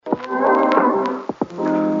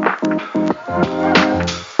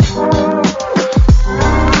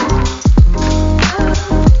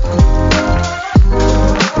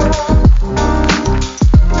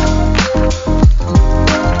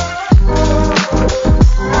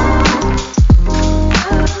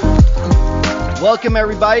Welcome,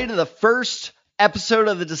 everybody, to the first episode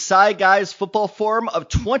of the Decide Guys Football Forum of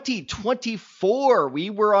 2024. We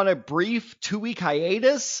were on a brief 2-week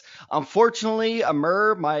hiatus. Unfortunately,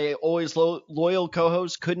 Amir, my always loyal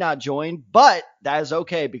co-host, could not join, but that is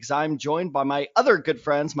okay because I'm joined by my other good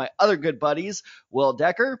friends, my other good buddies, Will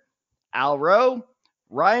Decker, Al Rowe,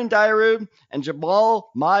 Ryan Dyrud, and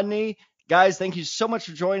Jamal Modney. Guys, thank you so much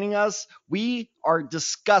for joining us. We are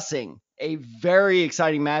discussing a very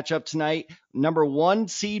exciting matchup tonight. Number 1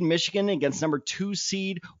 seed Michigan against number 2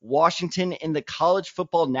 seed Washington in the College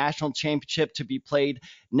Football National Championship to be played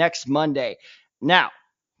next Monday. Now,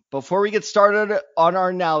 before we get started on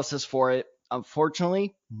our analysis for it,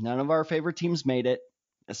 unfortunately, none of our favorite teams made it,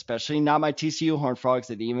 especially not my TCU Horned Frogs.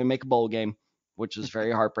 They didn't even make a bowl game, which is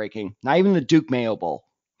very heartbreaking. Not even the Duke Mayo Bowl,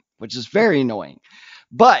 which is very annoying.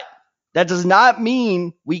 But that does not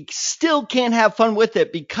mean we still can't have fun with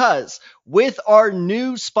it, because with our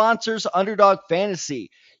new sponsors, Underdog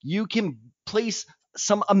Fantasy, you can place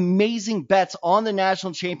some amazing bets on the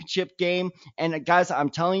national championship game. And guys, I'm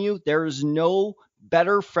telling you, there is no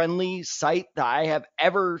better friendly site that I have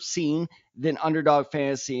ever seen than Underdog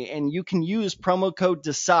Fantasy. And you can use promo code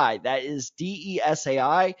DECIDE. That is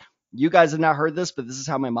DESAI. You guys have not heard this, but this is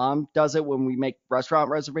how my mom does it when we make restaurant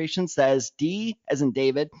reservations. That is D as in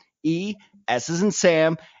David, E, S as in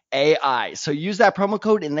Sam, AI. So use that promo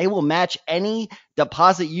code and they will match any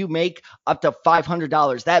deposit you make up to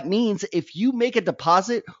 $500. That means if you make a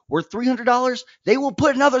deposit worth $300, they will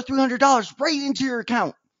put another $300 right into your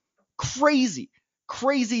account. Crazy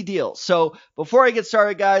deal. So before I get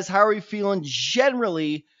started, guys, how are we feeling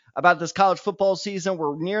generally about this college football season?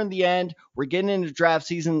 We're nearing the end. We're getting into draft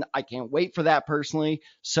season. I can't wait for that personally.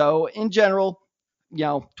 So in general,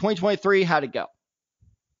 2023, how'd it go?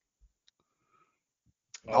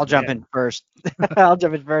 I'll jump in first.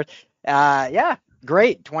 Yeah,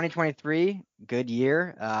 great. 2023, good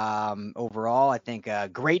year. Overall, I think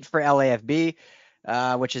great for LAFB,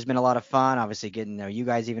 which has been a lot of fun. Obviously, getting to know you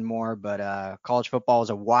guys even more. But college football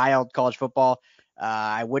is a wild college football.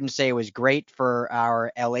 I wouldn't say it was great for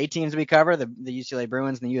our LA teams we cover, the UCLA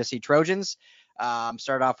Bruins and the USC Trojans.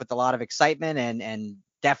 Started off with a lot of excitement and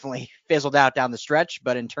definitely fizzled out down the stretch.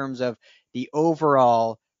 But in terms of the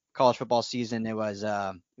overall college football season, it was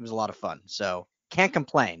a lot of fun. So can't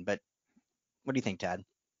complain. But what do you think, Tad?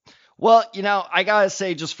 Well, I gotta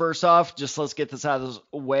say, just first off, let's get this out of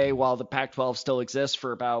the way while the Pac-12 still exists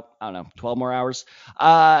for about 12 more hours.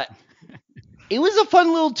 It was a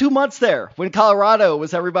fun little 2 months there when Colorado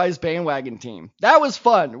was everybody's bandwagon team. That was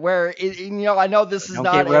fun. Where I know this is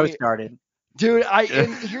not get started. Dude,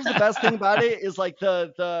 and here's the best thing about it is like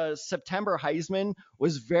the September Heisman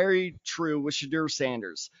was very true with Shadur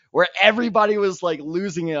Sanders, where everybody was like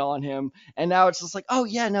losing it on him, and now it's just like, oh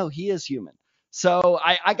yeah, no, he is human. So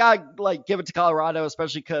I gotta give it to Colorado,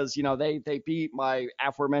 especially because they beat my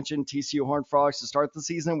aforementioned TCU Horned Frogs to start the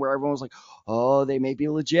season, where everyone was like, oh, they may be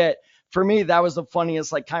legit. For me, that was the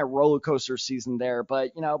funniest kind of roller coaster season there.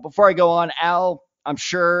 But before I go on, Al, I'm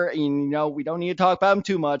sure we don't need to talk about him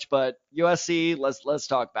too much, but USC, let's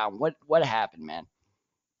talk about him. What happened, man?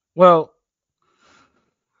 Well,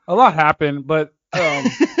 a lot happened, but a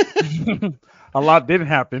lot didn't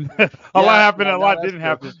happen. A lot didn't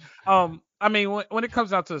happen. I mean, when it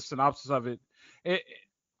comes down to the synopsis of it,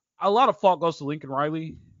 a lot of fault goes to Lincoln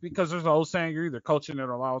Riley, because there's an old saying, you're either coaching it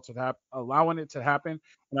or allowing it to happen.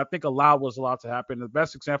 And I think was allowed to happen. The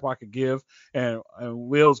best example I could give, and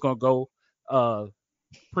Will's going to go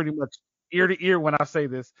pretty much ear to ear when I say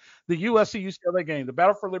this, the USC UCLA game, the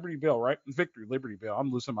Battle for Liberty Bell, right? Liberty Bell.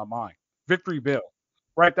 I'm losing my mind. Victory Bell,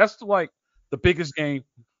 right? That's the biggest game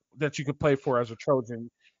that you could play for as a Trojan.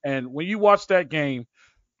 And when you watch that game,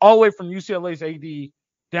 all the way from UCLA's AD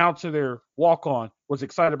down to their walk-on was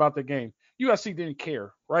excited about the game. USC didn't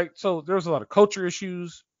care, right? So there was a lot of culture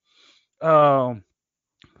issues. Caleb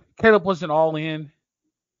wasn't all in.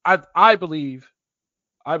 I believe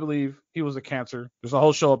he was a cancer. There's a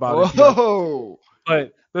whole show about it.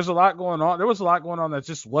 But there's a lot going on. There was a lot going on that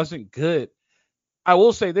just wasn't good. I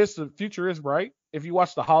will say this, the future is bright. If you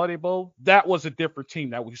watch the Holiday Bowl, that was a different team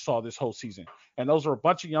that we saw this whole season. And those are a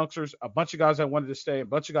bunch of youngsters, a bunch of guys that wanted to stay, a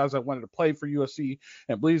bunch of guys that wanted to play for USC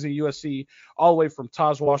and believes in USC, all the way from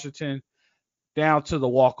Taj Washington down to the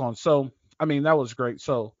walk-on. So, I mean, that was great.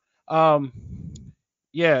 So,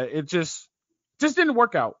 yeah, it just didn't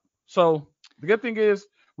work out. So the good thing is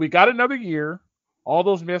we got another year. All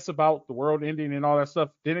those myths about the world ending and all that stuff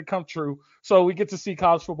didn't come true. So we get to see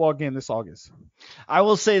college football again this August. I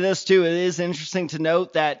will say this too. It is interesting to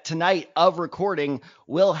note that tonight of recording,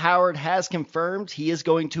 Will Howard has confirmed he is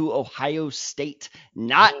going to Ohio State,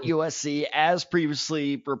 not USC, as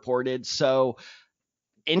previously reported. So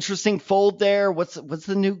interesting fold there. What's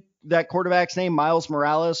that quarterback's name? Miles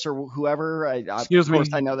Morales or whoever. Excuse me. Of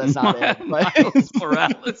course, I know that's not it. Miles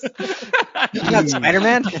Morales. Not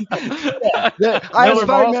Spider-Man. I have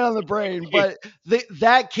Spider-Man on the brain, but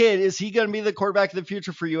that kid, is he going to be the quarterback of the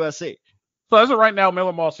future for USC? So as of right now,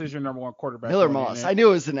 Miller Moss is your number one quarterback. Miller Moss. I knew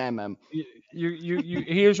it was an MM.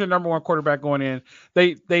 He is your number one quarterback going in.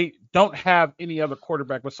 They don't have any other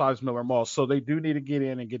quarterback besides Miller Moss, so they do need to get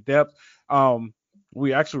in and get depth.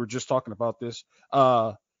 We actually were just talking about this.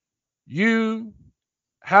 You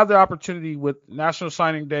have the opportunity with National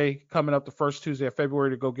Signing Day coming up the first Tuesday of February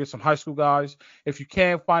to go get some high school guys. If you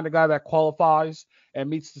can't find a guy that qualifies and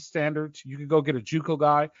meets the standards, you can go get a JUCO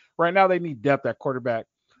guy. Right now, they need depth at quarterback.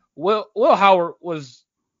 Will Howard was,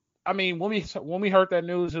 I mean, when we heard that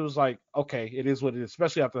news, it was like, okay, it is what it is,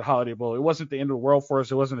 especially after the Holiday Bowl. It wasn't the end of the world for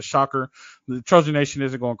us. It wasn't a shocker. The Trojan Nation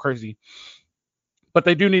isn't going crazy. But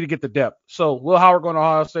they do need to get the depth. So Will Howard going to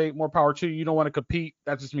Ohio State, more power to you. You don't want to compete.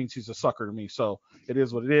 That just means he's a sucker to me. So it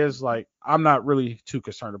is what it is. Like, I'm not really too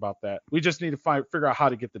concerned about that. We just need to figure out how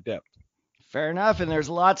to get the depth. Fair enough. And there's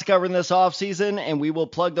a lot to cover in this offseason, and we will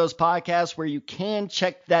plug those podcasts where you can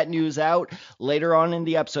check that news out later on in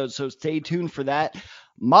the episode. So stay tuned for that.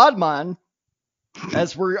 Modman,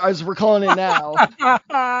 as we're calling it now.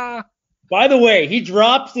 By the way, he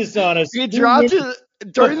drops this on us. He dropped it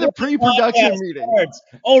during the pre-production meeting.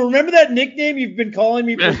 Oh, remember that nickname you've been calling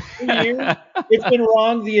me for 2 years? It's been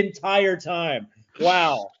wrong the entire time.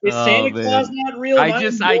 Wow. Is Santa Claus not real?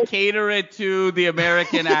 I cater it to the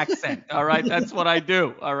American accent. All right. That's what I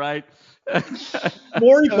do. All right.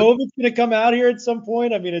 Maury Bovett's going to come out here at some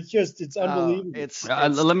point. I mean, it's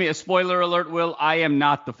unbelievable. Let me, a spoiler alert, Will. I am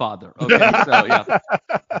not the father. Okay. So, yeah.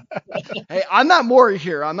 Hey, I'm not Maury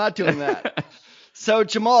here. I'm not doing that. So,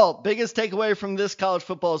 Jamal, biggest takeaway from this college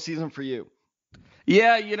football season for you?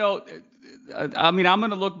 Yeah, I mean, I'm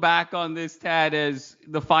going to look back on this, Tad, as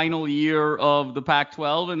the final year of the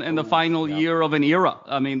Pac-12 and the final year of an era.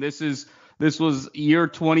 I mean, this was year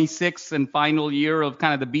 26 and final year of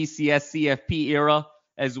kind of the BCS CFP era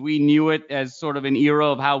as we knew it, as sort of an era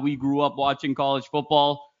of how we grew up watching college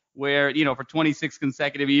football, where, for 26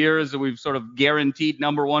 consecutive years, we've sort of guaranteed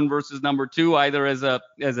number one versus number two, either as a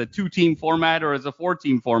 2-team format or as a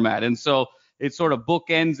 4-team format. And so it sort of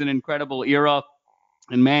bookends an incredible era.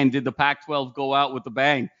 And man, did the Pac-12 go out with a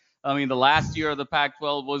bang. I mean, the last year of the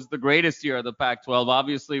Pac-12 was the greatest year of the Pac-12.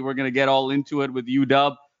 Obviously, we're going to get all into it with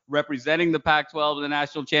UW representing the Pac-12 in the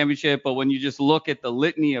national championship. But when you just look at the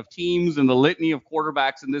litany of teams and the litany of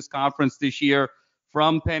quarterbacks in this conference this year,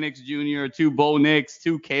 from Penix Jr. to Bo Nix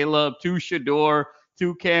to Caleb to Shador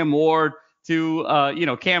to Cam Ward to,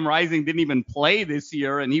 Cam Rising didn't even play this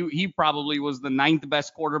year. And he probably was the 9th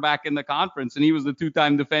best quarterback in the conference. And he was the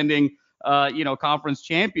 2-time defending conference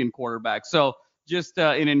champion quarterback. So just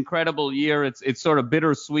an incredible year. It's sort of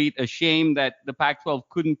bittersweet, a shame that the Pac-12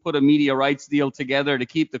 couldn't put a media rights deal together to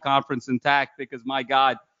keep the conference intact, because my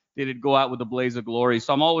God, did it go out with a blaze of glory.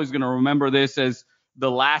 So I'm always going to remember this as the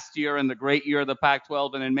last year and the great year of the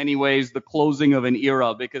Pac-12, and in many ways the closing of an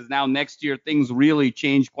era, because now next year things really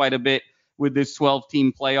change quite a bit with this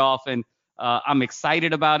 12-team playoff. And I'm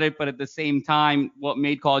excited about it, but at the same time, what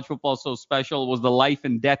made college football so special was the life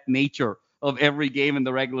and death nature of every game in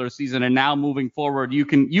the regular season. And now moving forward, you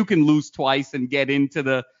can lose twice and get into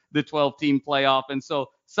the 12-team playoff. And so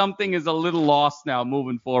something is a little lost now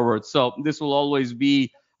moving forward. So this will always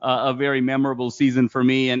be a very memorable season for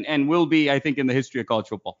me, and will be, I think, in the history of college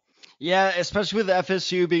football. Yeah, especially with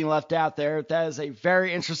FSU being left out there. That is a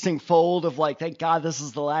very interesting fold of thank God this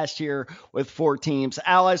is the last year with 4 teams.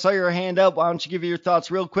 Al, I saw your hand up. Why don't you give your thoughts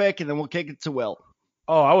real quick, and then we'll kick it to Will.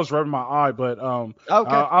 Oh, I was rubbing my eye, but okay.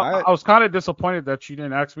 I was kind of disappointed that you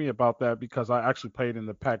didn't ask me about that, because I actually played in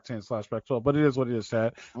the Pac-10/Pac-12, but it is what it is,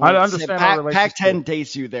 Tad. I understand our relationship. Pac-10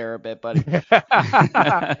 dates you there a bit, buddy.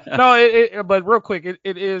 No, but real quick,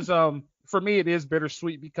 it is for me, it is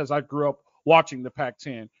bittersweet, because I grew up watching the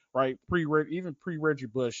Pac-10, right? Even pre-Reggie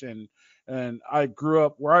Bush, and I grew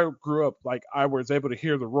up where I grew up. I was able to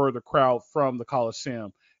hear the roar of the crowd from the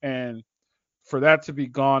Coliseum, and for that to be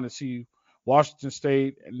gone, and see Washington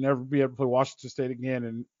State and never be able to play Washington State again,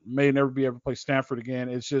 and may never be able to play Stanford again,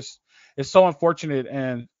 it's so unfortunate.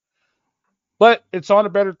 But it's on to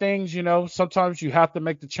better things. Sometimes you have to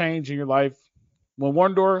make the change in your life. When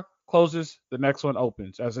one door closes, the next one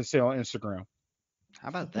opens, as they say on Instagram. How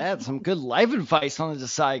about that? Some good life advice on the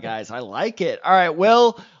Decide, guys. I like it. All right,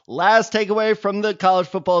 Will, last takeaway from the college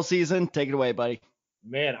football season. Take it away, buddy.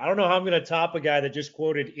 Man, I don't know how I'm going to top a guy that just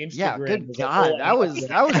quoted Instagram. Yeah, good God. That was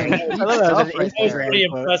pretty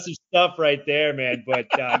impressive stuff right there, man. But,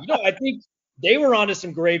 I think they were onto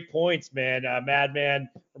some great points, man. Madman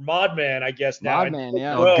or Modman, I guess now. Modman,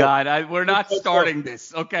 yeah. Oh God, we're not starting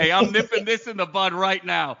this. Okay, I'm nipping this in the bud right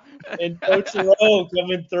now. And Coach Rowe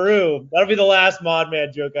coming through. That'll be the last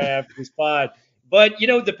Modman joke I have for this pod. But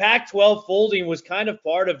the Pac-12 folding was kind of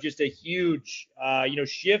part of just a huge,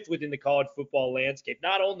 shift within the college football landscape.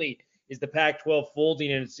 Not only is the Pac-12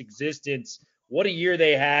 folding in its existence, what a year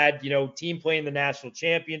they had. Team playing the national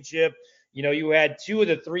championship. You had 2 of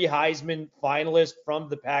the 3 Heisman finalists from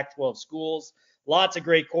the Pac-12 schools. Lots of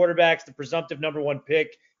great quarterbacks. The presumptive number 1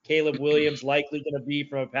 pick, Caleb Williams, likely going to be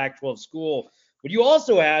from a Pac-12 school. But you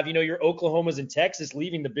also have, your Oklahomas and Texas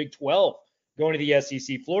leaving the Big 12, going to the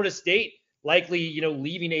SEC. Florida State likely,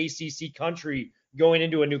 leaving ACC country, going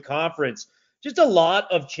into a new conference. Just a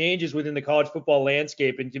lot of changes within the college football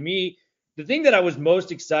landscape. And to me, the thing that I was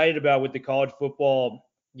most excited about with the college football,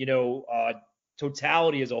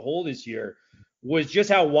 totality as a whole this year was just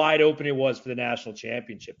how wide open it was for the national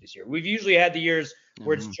championship this year. We've usually had the years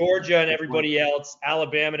where it's Georgia and everybody else,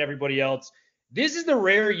 Alabama and everybody else. This is the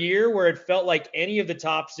rare year where it felt like any of the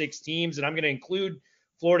top 6 teams, and I'm going to include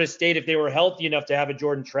Florida State if they were healthy enough to have a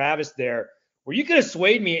Jordan Travis there, where you could have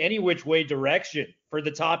swayed me any which way direction for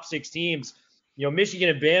the top 6 teams. Michigan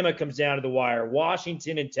and Bama comes down to the wire.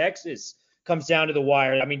 Washington and Texas comes down to the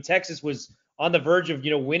wire. I mean, Texas was on the verge of,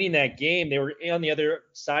 winning that game. They were on the other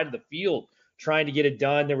side of the field trying to get it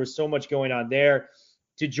done. There was so much going on there.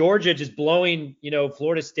 To Georgia just blowing,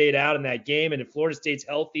 Florida State out in that game. And if Florida State's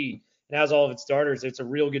healthy and has all of its starters, it's a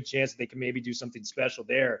real good chance that they can maybe do something special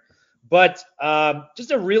there. But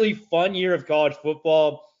just a really fun year of college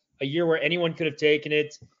football, a year where anyone could have taken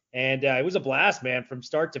it. And it was a blast, man, from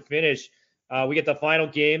start to finish. We get the final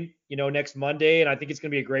game, next Monday, and I think it's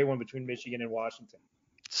going to be a great one between Michigan and Washington.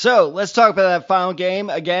 So let's talk about that final game.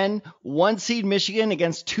 Again, 1 seed Michigan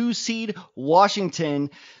against 2 seed Washington.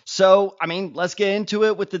 So, let's get into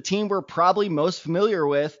it with the team we're probably most familiar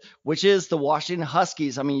with, which is the Washington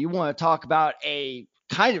Huskies. You want to talk about a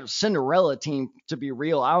kind of Cinderella team, to be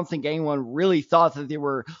real. I don't think anyone really thought that they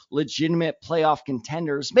were legitimate playoff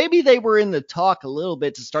contenders. Maybe they were in the talk a little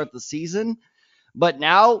bit to start the season, but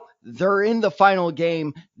now they're in the final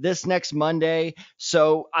game this next Monday.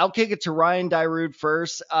 So I'll kick it to Ryan Dyrud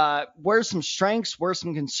first. What are some strengths? What are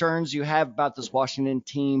some concerns you have about this Washington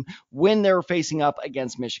team when they're facing up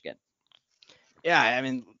against Michigan?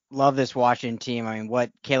 Yeah, love this Washington team.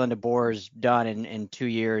 What Kalen DeBoer's done in 2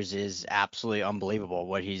 years is absolutely unbelievable.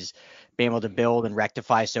 What he's been able to build and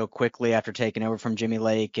rectify so quickly after taking over from Jimmy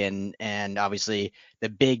Lake, and obviously the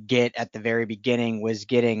big get at the very beginning was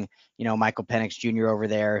getting Michael Penix Jr. over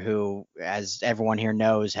there, who, as everyone here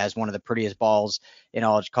knows, has one of the prettiest balls in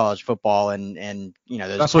all of college football, and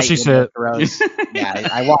those that's what she said. Throws. Yeah,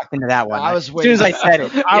 I walked into that one. I was waiting. As soon as I said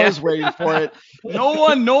it, I was waiting for it. No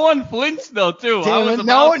one flinched though, too. No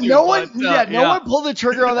one pulled the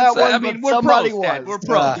trigger on that one. But we're somebody pros, was. We're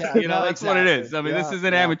pros. That's exactly. what it is. This is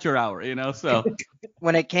an amateur hour, so.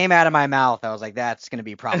 When it came out of my mouth, I was like, that's going to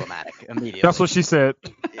be problematic immediately. That's what she said.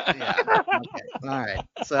 Yeah. Okay. All right.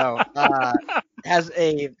 So, as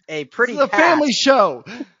a pretty it's a family show.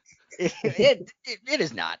 It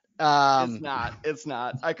is not. It's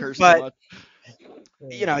not. I curse but, so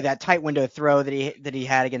much. That tight window throw that he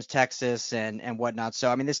had against Texas and whatnot.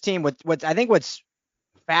 So, this team, what's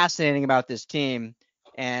fascinating about this team,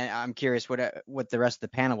 and I'm curious what the rest of the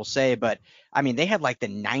panel will say, but they had like the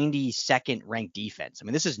 92nd ranked defense.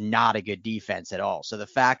 This is not a good defense at all. So the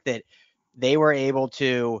fact that they were able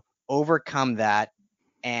to overcome that,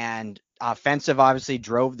 and offensive obviously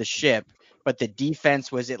drove the ship, but the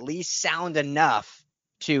defense was at least sound enough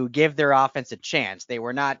to give their offense a chance. They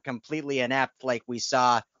were not completely inept like we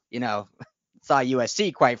saw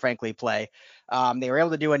USC, quite frankly, play. They were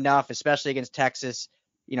able to do enough, especially against Texas.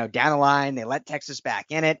 Down the line, they let Texas back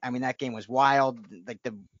in it. That game was wild, like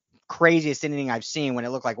the craziest inning I've seen, when it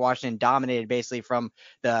looked like Washington dominated basically from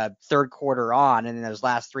the third quarter on, and then those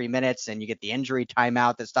last 3 minutes, and you get the injury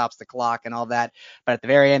timeout that stops the clock and all that. But at the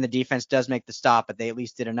very end, the defense does make the stop, but they at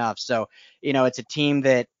least did enough. So, it's a team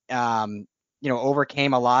that,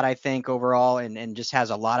 overcame a lot, I think, overall, and just has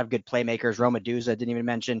a lot of good playmakers. Roma Duza, didn't even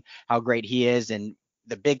mention how great he is. And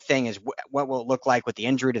the big thing is what will it look like with the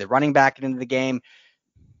injury to the running back into the game.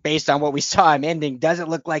 Based on what we saw him ending, doesn't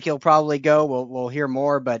look like he'll probably go. We'll hear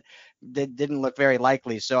more, but it didn't look very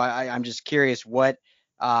likely. So I'm just curious what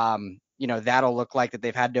that'll look like that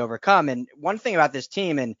they've had to overcome. And one thing about this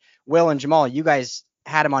team, and Will and Jamal, you guys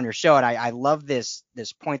had him on your show, and I love this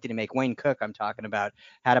point that you make. Wayne Cook, I'm talking about,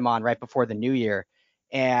 had him on right before the new year,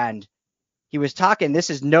 and he was talking. This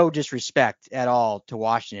is no disrespect at all to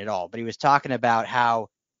Washington at all, but he was talking about how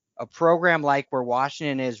a program like where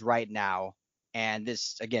Washington is right now And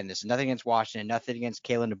this is nothing against Washington, nothing against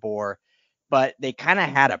Kalen DeBoer, but they kind of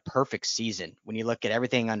had a perfect season when you look at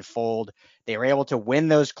everything unfold. They were able to win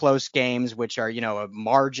those close games, which are, a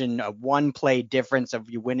margin, a one play difference of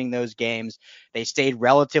you winning those games. They stayed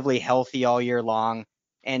relatively healthy all year long.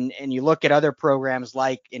 And you look at other programs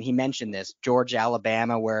and he mentioned this, Georgia,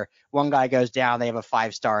 Alabama, where one guy goes down, they have a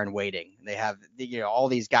 5-star in waiting. They have, all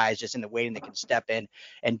these guys just in the waiting that can step in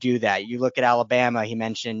and do that. You look at Alabama, he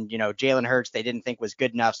mentioned, Jalen Hurts, they didn't think was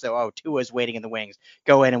good enough. So, Tua's waiting in the wings,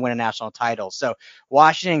 go in and win a national title. So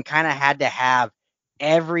Washington kind of had to have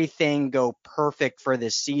everything go perfect for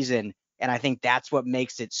this season. And I think that's what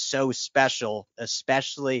makes it so special,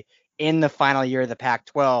 especially in the final year of the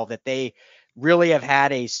Pac-12, that they really have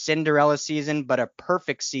had a Cinderella season, but a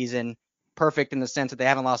perfect season, perfect in the sense that they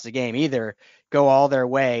haven't lost a game either, go all their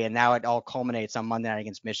way. And now it all culminates on Monday night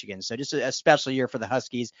against Michigan. So just a special year for the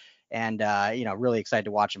Huskies, and, really excited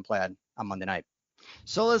to watch them play on Monday night.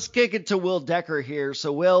 So let's kick it to Will Decker here.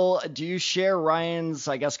 So Will, do you share Ryan's,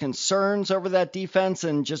 concerns over that defense,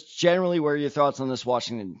 and just generally what are your thoughts on this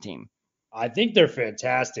Washington team? I think they're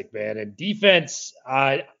fantastic, man. And defense,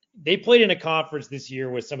 they played in a conference this year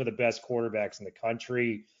with some of the best quarterbacks in the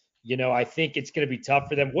country. I think it's going to be tough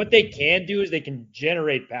for them. What they can do is they can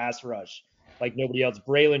generate pass rush like nobody else.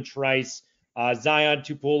 Braylon Trice, Zion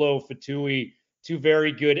Tupuola-Fatui, two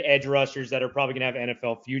very good edge rushers that are probably going to have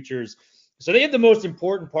NFL futures. So they have the most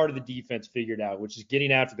important part of the defense figured out, which is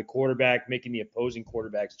getting after the quarterback, making the opposing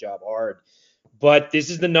quarterback's job hard. But this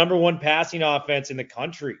is the number one passing offense in the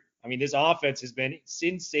country. I mean, this offense has been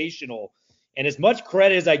sensational. And as much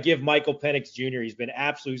credit as I give Michael Penix Jr., he's been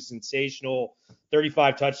absolutely sensational.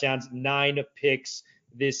 35 touchdowns, 9 picks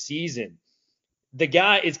this season. The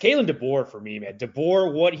guy, it's Kalen DeBoer for me, man.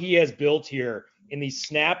 DeBoer, what he has built here in the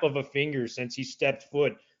snap of a finger since he stepped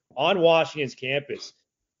foot on Washington's campus.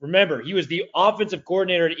 Remember, he was the offensive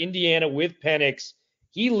coordinator at Indiana with Penix.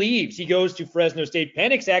 He leaves. He goes to Fresno State.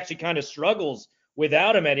 Penix actually kind of struggles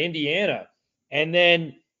without him at Indiana. And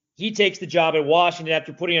then he takes the job at Washington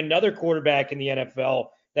after putting another quarterback in the NFL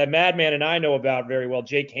that Madman and I know about very well,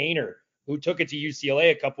 Jake Haener, who took it to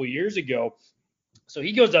UCLA a couple of years ago. So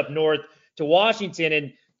he goes up north to Washington,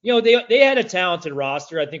 and they had a talented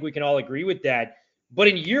roster. I think we can all agree with that. But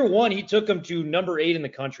in year one, he took them to number 8 in the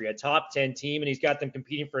country, a top 10 team, and he's got them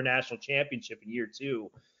competing for a national championship in year 2.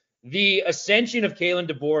 The ascension of Kalen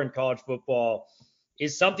DeBoer in college football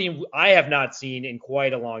is something I have not seen in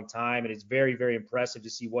quite a long time, and it's very, very impressive to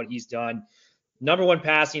see what he's done. Number one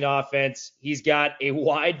passing offense. He's got a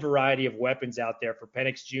wide variety of weapons out there for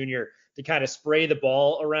Penix Jr. to kind of spray the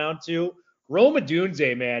ball around to. Rome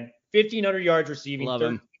Odunze, man, 1,500 yards receiving, Love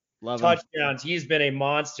him. touchdowns. He's been a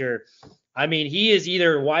monster. I mean, he is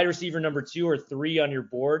either wide receiver number 2 or 3 on your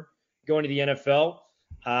board going to the NFL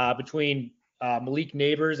between Malik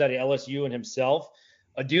Neighbors at LSU and himself.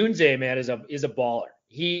 Odunze, man, is a baller.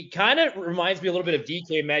 He kind of reminds me a little bit of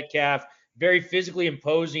DK Metcalf, very physically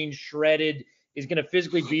imposing, shredded, is going to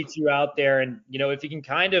physically beat you out there. And, if he can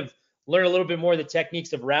kind of learn a little bit more of the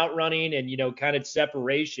techniques of route running and, kind of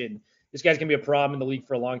separation, this guy's going to be a problem in the league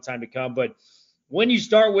for a long time to come. But when you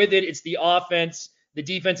start with it, it's the offense. The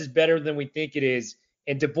defense is better than we think it is.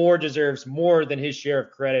 And DeBoer deserves more than his share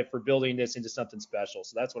of credit for building this into something special.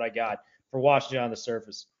 So that's what I got for Washington on the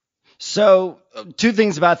surface. So 2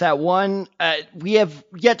 things about that. One, we have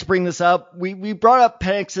yet to bring this up. We brought up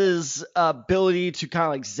Penix's ability to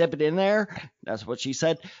kind of zip it in there. That's what she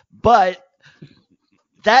said. But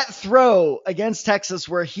that throw against Texas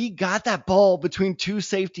where he got that ball between 2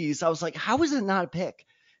 safeties, I was like, how is it not a pick?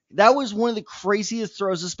 That was one of the craziest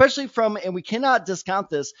throws, especially and we cannot discount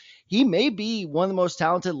this, he may be one of the most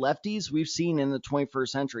talented lefties we've seen in the 21st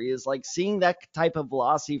century. Is seeing that type of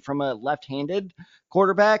velocity from a left-handed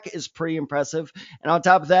quarterback is pretty impressive. And on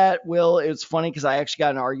top of that, Will, it's funny because I actually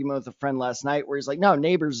got an argument with a friend last night where he's like, no,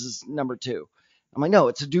 Neighbors is number 2. I'm like, no,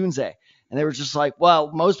 it's Odunze. And they were just like,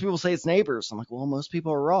 well, most people say it's Neighbors. I'm like, well, most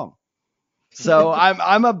people are wrong. So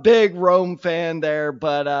I'm a big Rome fan there,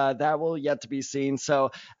 but that will yet to be seen.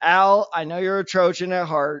 So Al, I know you're a Trojan at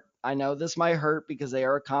heart. I know this might hurt because they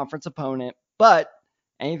are a conference opponent, but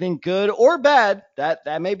anything good or bad,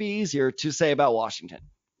 that may be easier to say about Washington.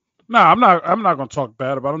 No, I'm not going to talk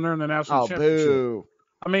bad about them. They're in the national championship. Boo.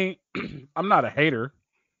 I mean, I'm not a hater.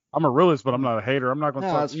 I'm a realist, but I'm not a hater. I'm not going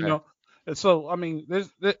to talk, you know. So, I mean,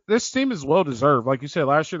 this team is well deserved. Like you said,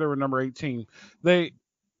 last year they were number 18.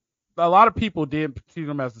 A lot of people did see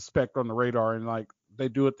them as the speck on the radar, and like they're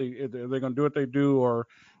going to do what they do, or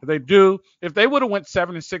if they would have went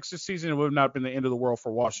 7-6 this season, it would have not been the end of the world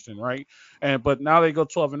for Washington, right? But now they go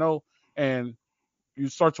 12-0, and you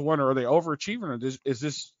start to wonder, are they overachieving, or is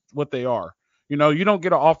this what they are? You know, you don't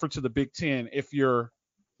get an offer to the Big Ten if you're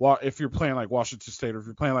playing like Washington State, or if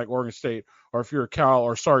you're playing like Oregon State, or if you're a Cal,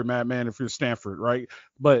 or sorry, Madman, if you're Stanford, right?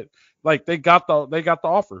 But like they got the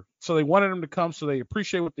offer, so they wanted them to come, so they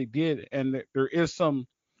appreciate what they did, and there is some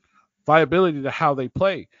viability to how they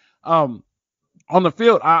play. On the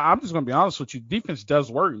field, I'm just gonna be honest with you, defense does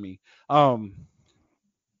worry me. A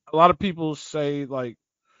lot of people say, like,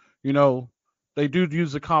 you know, they do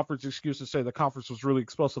use the conference excuse to say the conference was really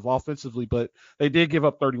explosive offensively, but they did give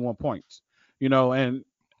up 31 points, you know, and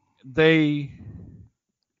they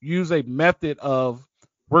use a method of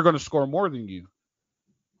we're going to score more than you.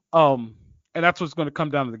 And that's what's going to come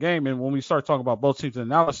down to the game. And when we start talking about both teams'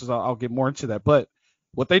 analysis, I'll get more into that. But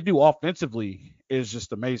what they do offensively is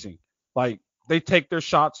just amazing. Like, they take their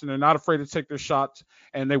shots, and they're not afraid to take their shots,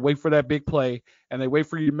 and they wait for that big play, and they wait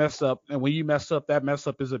for you to mess up. And when you mess up, that mess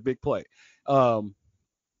up is a big play.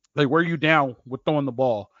 They wear you down with throwing the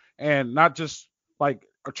ball, and not just like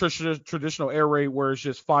a traditional air raid where it's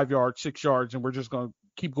just 5 yards, 6 yards, and we're just going to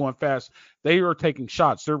keep going fast. They are taking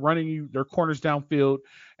shots. They're running you, their corners downfield,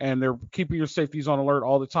 and they're keeping your safeties on alert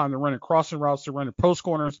all the time. They're running crossing routes. They're running post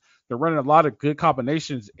corners. They're running a lot of good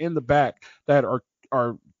combinations in the back that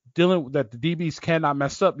are dealing that the DBs cannot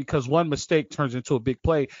mess up, because one mistake turns into a big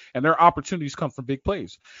play, and their opportunities come from big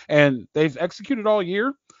plays. And they've executed all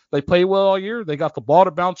year. They play well all year. They got the ball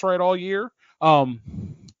to bounce right all year.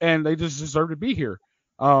 And they just deserve to be here.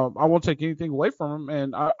 I won't take anything away from them,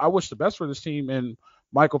 and I wish the best for this team and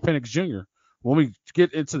Michael Penix Jr. When we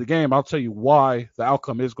get into the game, I'll tell you why the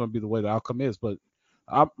outcome is going to be the way the outcome is, but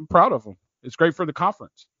I'm proud of them. It's great for the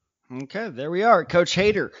conference. Okay, there we are, Coach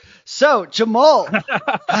Hader. So, Jamal,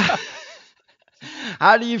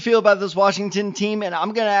 how do you feel about this Washington team? And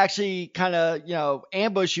I'm going to actually kind of,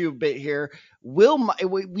 ambush you a bit here.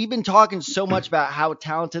 We've been talking so much about how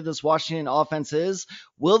talented this Washington offense is.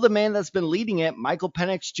 Will the man that's been leading it, Michael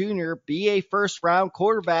Penix Jr., be a first-round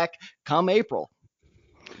quarterback come April?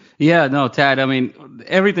 Yeah, no, Tad, I mean,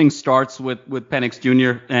 everything starts with Penix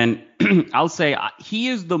Jr., and I'll say he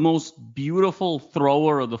is the most beautiful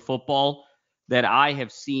thrower of the football that I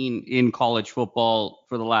have seen in college football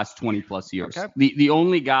for the last 20 plus years. Okay. The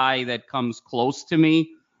only guy that comes close to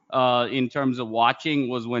me in terms of watching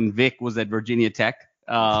was when Vic was at Virginia Tech,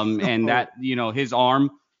 and that, his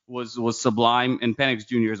arm was sublime, and Penix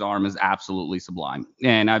Jr.'s arm is absolutely sublime,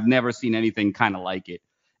 and I've never seen anything kind of like it.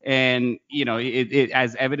 And, it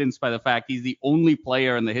as evidenced by the fact he's the only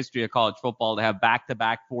player in the history of college football to have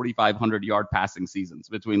back-to-back 4,500-yard passing seasons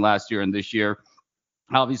between last year and this year.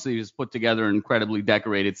 Obviously, he's put together an incredibly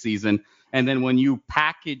decorated season. And then when you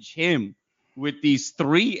package him with these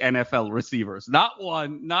three NFL receivers, not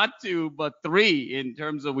one, not two, but three, in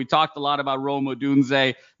terms of, we talked a lot about Rome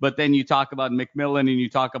Odunze, but then you talk about McMillan and you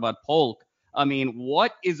talk about Polk. I mean,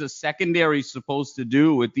 what is a secondary supposed to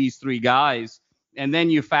do with these three guys? And then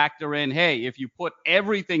you factor in, hey, if you put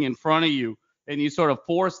everything in front of you and you sort of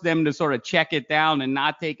force them to sort of check it down and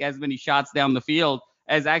not take as many shots down the field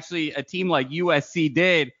as actually a team like USC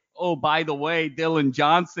did. Oh, by the way, Dylan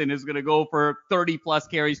Johnson is going to go for 30-plus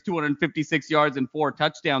carries, 256 yards, and 4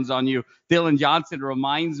 touchdowns on you. Dylan Johnson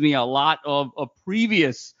reminds me a lot of a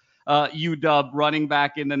previous UW running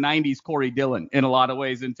back in the 90s, Corey Dillon, in a lot of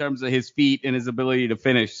ways in terms of his feet and his ability to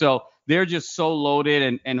finish. So they're just so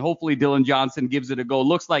loaded, and hopefully Dylan Johnson gives it a go.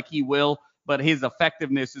 Looks like he will, but his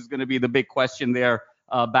effectiveness is going to be the big question there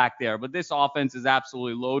back there. But this offense is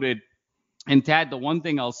absolutely loaded. And Tad, the one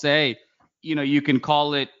thing I'll say, you can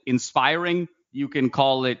call it inspiring, you can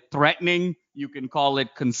call it threatening, you can call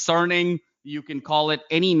it concerning, you can call it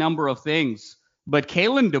any number of things. But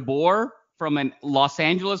Kalen DeBoer, from a Los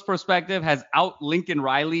Angeles perspective, has out Lincoln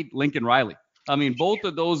Riley. I mean, both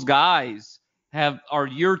of those guys are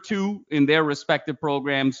year 2 in their respective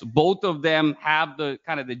programs. Both of them have the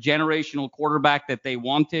kind of the generational quarterback that they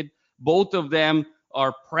wanted. Both of them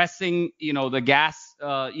are pressing, the gas,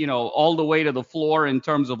 all the way to the floor in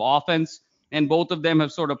terms of offense. And both of them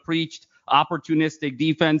have sort of preached opportunistic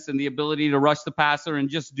defense and the ability to rush the passer and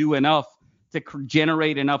just do enough to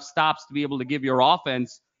generate enough stops to be able to give your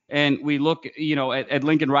offense. And we look, at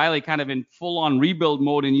Lincoln Riley kind of in full-on rebuild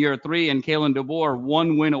mode in year 3, and Kalen DeBoer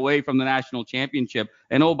 1 win away from the national championship.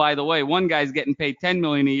 And oh, by the way, one guy's getting paid $10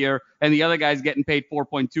 million a year, and the other guy's getting paid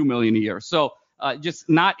 $4.2 million a year. So just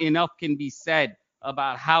not enough can be said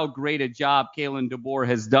about how great a job Kalen DeBoer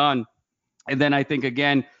has done. And then I think,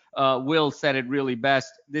 again, Will said it really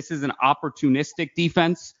best. This is an opportunistic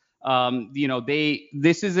defense.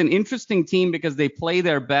 This is an interesting team because they play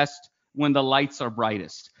their best when the lights are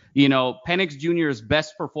brightest. Penix Jr.'s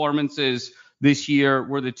best performances this year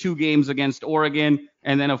were the 2 games against Oregon,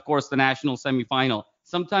 and then, of course, the national semifinal.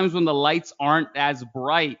 sometimes when the lights aren't as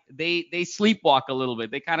bright, they sleepwalk a little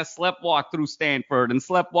bit. They kind of sleptwalk through Stanford and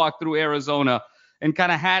sleptwalk through Arizona and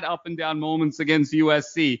kind of had up and down moments against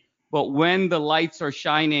USC. But when the lights are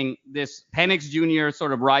shining, this Penix Jr.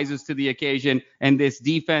 sort of rises to the occasion, and this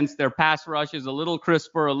defense, their pass rush is a little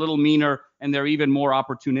crisper, a little meaner, and they're even more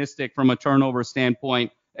opportunistic from a turnover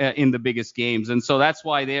standpoint in the biggest games. And so that's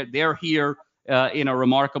why they're here in a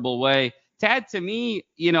remarkable way. Tad, to me,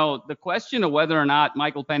 the question of whether or not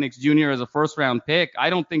Michael Penix Jr. is a first-round pick, I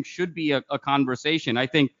don't think should be a conversation. I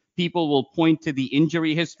think people will point to the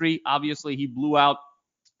injury history. Obviously, he blew out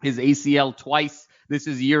his ACL twice. This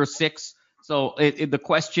is year 6. So the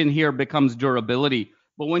question here becomes durability.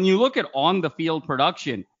 But when you look at on-the-field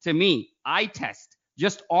production, to me, eye test,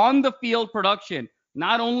 just on-the-field production,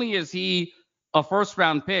 not only is he a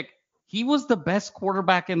first-round pick, he was the best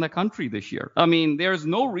quarterback in the country this year. I mean, there's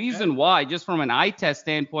no reason why, just from an eye test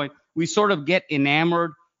standpoint, we sort of get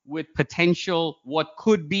enamored with potential, what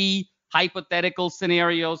could be, hypothetical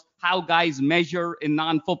scenarios, how guys measure in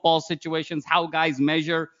non-football situations, how guys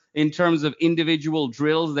measure in terms of individual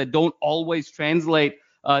drills that don't always translate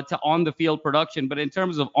to on-the-field production. But in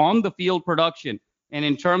terms of on-the-field production and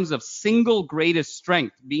in terms of single greatest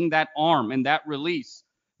strength, being that arm and that release,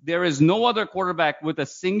 there is no other quarterback with a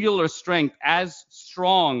singular strength as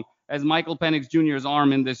strong as Michael Penix Jr.'s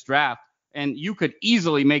arm in this draft. And you could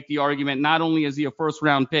easily make the argument, not only is he a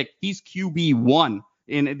first-round pick, he's QB1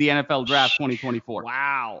 in the NFL Draft 2024.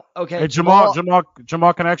 Wow. Okay. Hey, Jamal,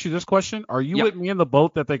 can I ask you this question? Are you Yep. with me in the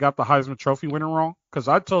boat that they got the Heisman Trophy winner wrong? Because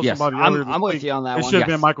I told Yes. somebody earlier I'm with you on that it one. should have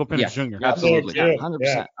Yes. been Michael Penix Yes. Jr. Absolutely. Yeah.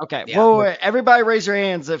 100%. Okay. Yeah. Well, everybody raise your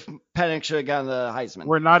hands if Penix should have gotten the Heisman.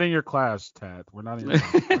 We're not in your class, Tad. We're not in your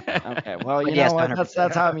class. Okay. Well, you Yes, know what? 100%.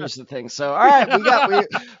 That's how I'm used to things. So, all right,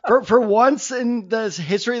 for once in the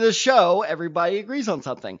history of the show, everybody agrees on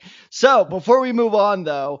something. So, before we move on,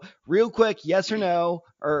 though, real quick, yes or no,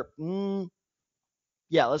 or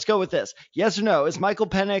yeah, let's go with this. Yes or no? Is Michael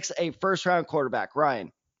Penix a first-round quarterback?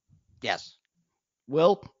 Ryan, Yes.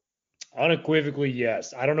 Will? Unequivocally,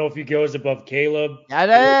 yes. I don't know if he goes above Caleb.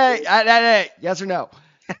 Yes or no?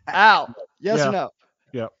 Al, yes Yeah. or no?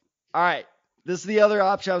 Yeah. All right. This is the other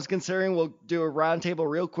option I was considering. We'll do a roundtable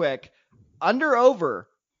real quick. Under over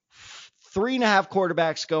 3.5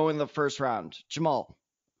 quarterbacks go in the first round. Jamal,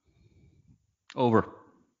 Over.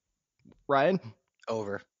 Ryan,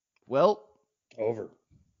 Over. Will, Over.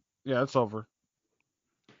 Yeah, it's over.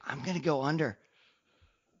 I'm going to go under.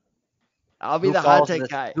 I'll be Who the hot falls take the-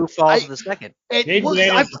 guy. Who falls to the second? Jake Well,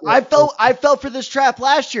 Bananas- I felt for this trap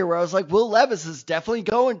last year where I was like, Will Levis is definitely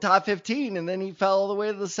going top 15, and then he fell all the way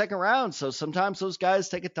to the second round. So sometimes those guys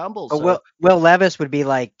take a tumble. But So Will Levis would be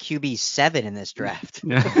like QB7 in this draft.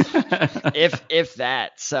 if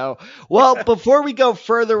that. So, well, before we go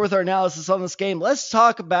further with our analysis on this game, let's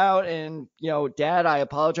talk about, and Dad, I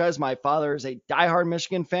apologize. My father is a diehard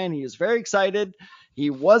Michigan fan. He is very excited. He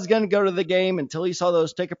was going to go to the game until he saw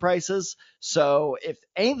those ticket prices. So if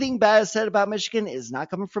anything bad is said about Michigan, it is not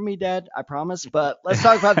coming from me, Dad, I promise. But let's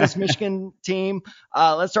talk about this Michigan team.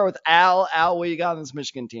 Let's start with Al. Al, what you got on this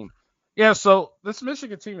Michigan team? Yeah, so this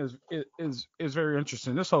Michigan team is very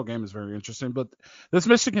interesting. This whole game is very interesting, but this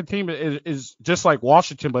Michigan team is just like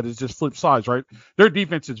Washington, but it's just flip sides, right? Their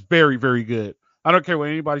defense is very, very good. I don't care what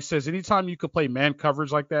anybody says. Anytime you could play man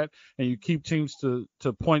coverage like that and you keep teams to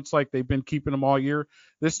points like they've been keeping them all year,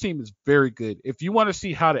 this team is very good. If you want to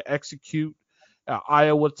see how to execute an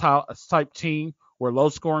Iowa type team where low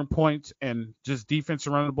scoring points and just defense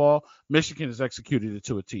around the ball, Michigan has executed it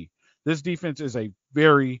to a T. This defense is a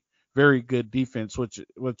very, very good defense, which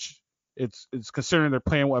it's considering they're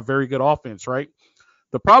playing a very good offense, right?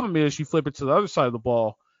 The problem is you flip it to the other side of the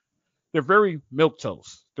ball, they're very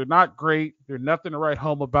milquetoast. They're not great. They're nothing to write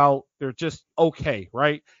home about. They're just okay,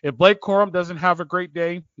 right? If Blake Corum doesn't have a great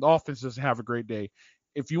day, the offense doesn't have a great day.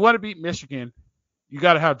 If you want to beat Michigan, you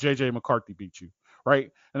got to have J.J. McCarthy beat you,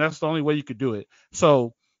 right? And that's the only way you could do it.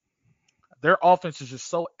 So their offense is just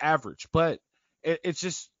so average. But it's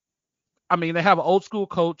just, I mean, they have an old school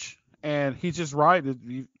coach, and he's just right.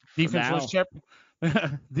 Defense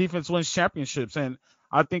wins championships, and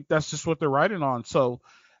I think that's just what they're riding on. So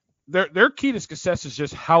their key to success is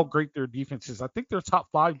just how great their defense is. I think they're top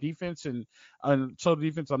 5 defense and total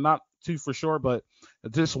defense. I'm not too for sure, but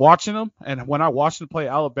just watching them, and when I watched them play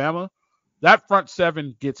Alabama, that front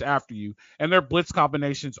 7 gets after you, and their blitz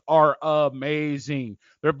combinations are amazing.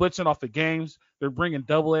 They're blitzing off the games. They're bringing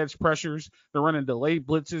double-edged pressures. They're running delayed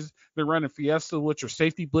blitzes. They're running fiesta, which are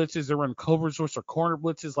safety blitzes. They're running covers, which are corner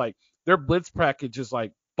blitzes. Like, their blitz package is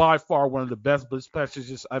like by far one of the best blitz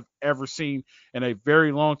packages I've ever seen in a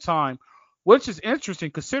very long time. which is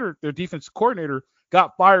interesting considering their defensive coordinator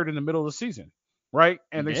got fired in the middle of the season, right?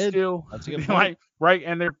 And He they did. still That's a good point. like right,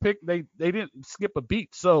 and their pick they didn't skip a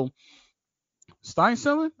beat. So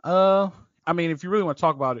Steinselling, I mean, if you really want to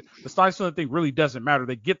talk about it, the Steinselling thing really doesn't matter.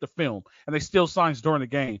 They get the film and they steal signs during the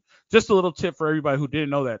game. Just a little tip for everybody who didn't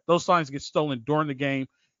know that. Those signs get stolen during the game,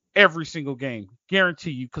 every single game.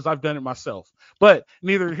 Guarantee you, because I've done it myself. But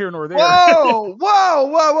neither here nor there. Whoa, whoa,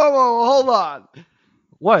 whoa, whoa, whoa. Hold on.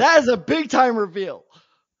 What? That is a big time reveal.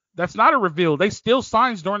 That's not a reveal. They steal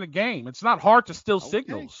signs during the game. It's not hard to steal Okay.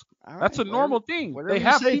 signals. All That's a right, normal thing. Whatever They you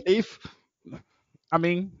have say, people. thief. I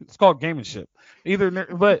mean, it's called gamemanship.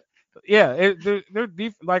 But yeah,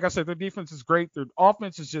 like I said, their defense is great. Their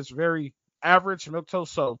offense is just very average, milquetoast.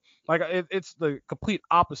 So like it's the complete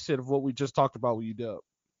opposite of what we just talked about with UW.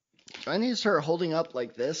 Do I need to start holding up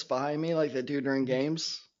like this behind me like they do during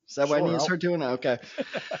games? Is that what I Sure, need to I'll- start doing? Okay.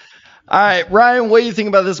 All right, Ryan, what do you think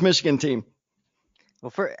about this Michigan team? Well,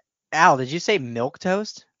 for Al, did you say milk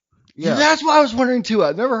toast? Yeah. That's what I was wondering too.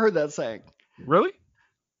 I've never heard that saying. Really?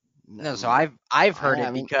 No, so I've heard I it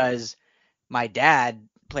haven't. because my dad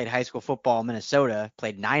played high school football in Minnesota,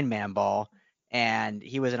 played 9-man ball, and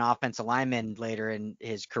he was an offensive lineman later in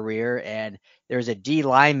his career. And there was a D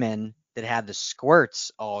lineman that had the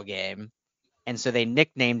squirts all game, and so they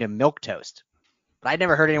nicknamed him Milk Toast. But I'd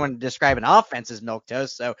never heard anyone describe an offense as milk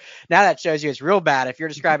toast. So now that shows you it's real bad if you're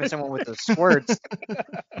describing someone with the squirts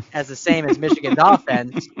as the same as Michigan's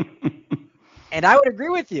offense. And I would agree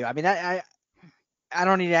with you. I mean, I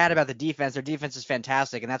don't need to add about the defense. Their defense is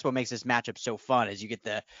fantastic, and that's what makes this matchup so fun is you get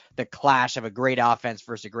the clash of a great offense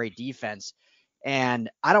versus a great defense.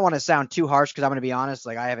 And I don't want to sound too harsh because I'm going to be honest,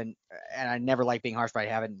 like I never like being harsh, but I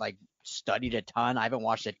haven't like studied a ton. I haven't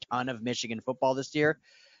watched a ton of Michigan football this year.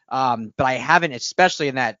 But I haven't, especially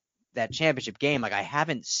in that championship game, like I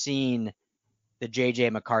haven't seen the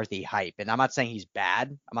JJ McCarthy hype. And I'm not saying he's bad.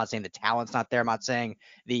 I'm not saying the talent's not there. I'm not saying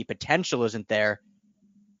the potential isn't there.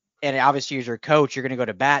 And obviously, as your coach, you're going to go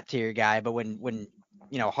to bat to your guy. But when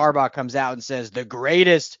Harbaugh comes out and says the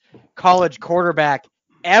greatest college quarterback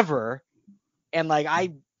ever, and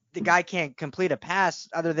the guy can't complete a pass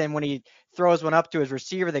other than when he throws one up to his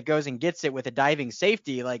receiver that goes and gets it with a diving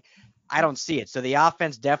safety, like I don't see it. So the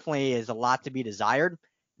offense definitely is a lot to be desired.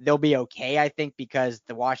 They'll be okay, I think, because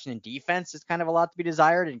the Washington defense is kind of a lot to be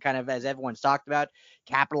desired and kind of, as everyone's talked about,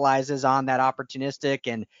 capitalizes on that opportunistic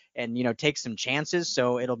and takes some chances.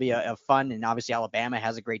 So it'll be a fun, and obviously Alabama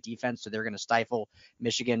has a great defense, so they're going to stifle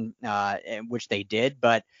Michigan, which they did.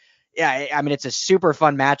 But yeah, I mean, it's a super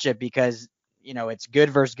fun matchup because, it's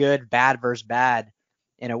good versus good, bad versus bad,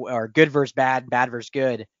 or good versus bad, bad versus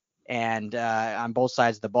good, and on both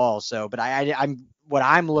sides of the ball. So, but I'm what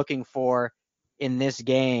I'm looking for in this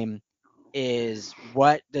game is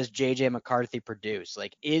what does JJ McCarthy produce?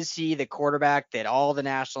 Like, is he the quarterback that all the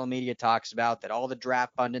national media talks about, that all the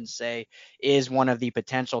draft pundits say is one of the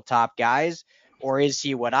potential top guys? Or is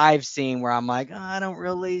he what I've seen where I'm like, I don't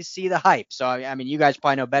really see the hype. So, I mean, you guys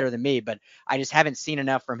probably know better than me, but I just haven't seen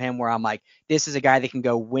enough from him where I'm like, this is a guy that can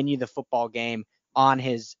go win you the football game on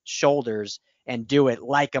his shoulders and do it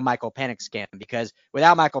like a Michael Penix can. Because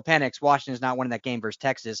without Michael Penix, Washington's not winning that game versus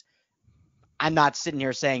Texas. I'm not sitting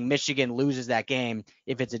here saying Michigan loses that game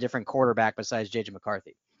if it's a different quarterback besides JJ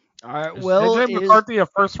McCarthy. All right, Is Will. JJ McCarthy a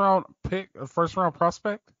first round pick, a first round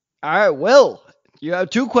prospect? All right, Will. You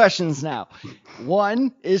have two questions now.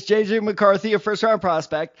 One, is JJ McCarthy a first round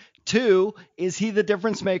prospect? Two, is he the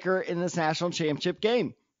difference maker in this national championship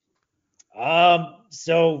game?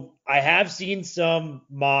 So I have seen some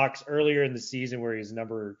mocks earlier in the season where he's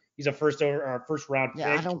a first round pick.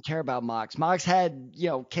 Yeah, I don't care about mocks. Mocks had,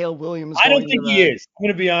 Caleb Williams. I don't think he is. I'm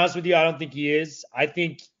going to be honest with you. I don't think he is. I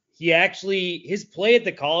think his play at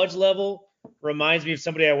the college level reminds me of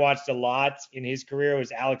somebody I watched a lot in his career.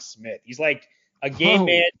 Was Alex Smith. He's like a game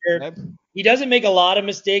manager. Okay. He doesn't make a lot of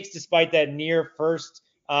mistakes despite that near first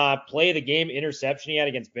play of the game interception he had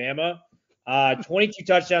against Bama. 22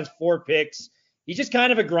 touchdowns, 4 picks. He's just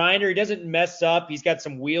kind of a grinder. He doesn't mess up. He's got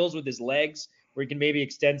some wheels with his legs where he can maybe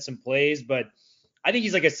extend some plays. But I think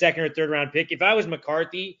he's like a second or third round pick. If I was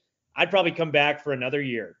McCarthy, I'd probably come back for another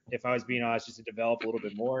year, if I was being honest, just to develop a little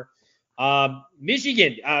bit more.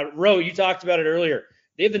 Michigan, Ro, you talked about it earlier.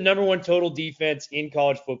 They have the number 1 total defense in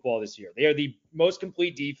college football this year. They are the most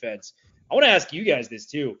complete defense. I want to ask you guys this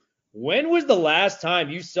too. When was the last time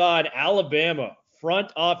you saw an Alabama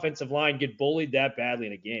front offensive line get bullied that badly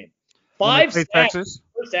in a game? 5 sacks Texas.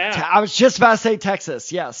 first half. I was just about to say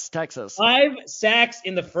Texas. Yes, Texas. 5 sacks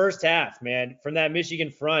in the first half, man, from that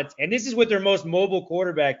Michigan front. And this is with their most mobile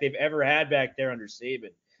quarterback they've ever had back there under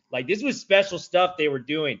Saban. Like, this was special stuff they were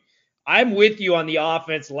doing. I'm with you on the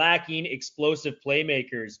offense lacking explosive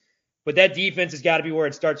playmakers, but that defense has got to be where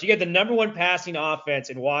it starts. You get the number one passing offense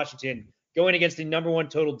in Washington going against the number one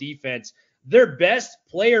total defense. Their best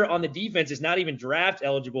player on the defense is not even draft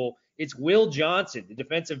eligible. It's Will Johnson, the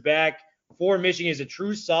defensive back for Michigan, is a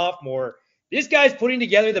true sophomore. This guy's putting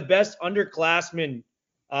together the best underclassman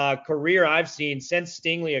career I've seen since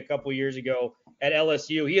Stingley a couple years ago at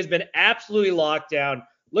LSU. He has been absolutely locked down.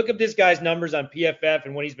 Look up this guy's numbers on PFF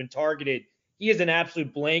and when he's been targeted. He is an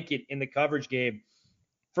absolute blanket in the coverage game.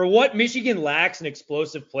 For what Michigan lacks in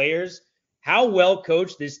explosive players, how well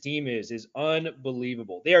coached this team is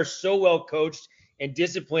unbelievable. They are so well coached and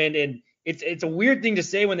disciplined, and it's a weird thing to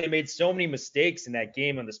say when they made so many mistakes in that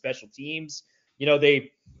game on the special teams.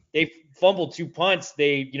 They fumbled 2 punts.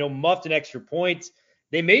 They muffed an extra point.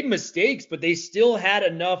 They made mistakes, but they still had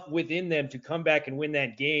enough within them to come back and win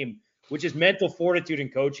that game, which is mental fortitude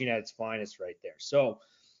and coaching at its finest right there. So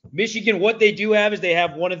Michigan, what they do have is they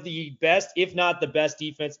have one of the best, if not the best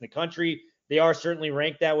defense in the country. They are certainly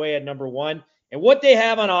ranked that way at number one. And what they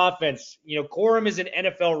have on offense, Corum is an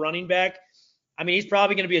NFL running back. I mean, he's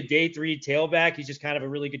probably going to be a day 3 tailback. He's just kind of a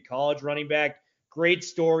really good college running back. Great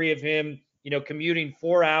story of him, commuting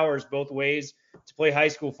 4 hours both ways to play high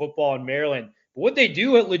school football in Maryland. But what they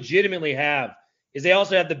do legitimately have is they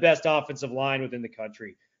also have the best offensive line within the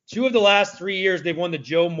country. 2 of the last 3 years, they've won the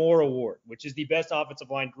Joe Moore Award, which is the best offensive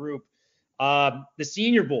line group. The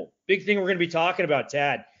Senior Bowl, big thing we're going to be talking about,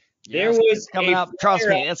 Tad. Yes, it's coming up. Trust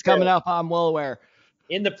me, it's coming up. I'm well aware.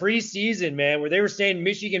 In the preseason, man, where they were saying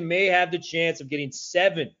Michigan may have the chance of getting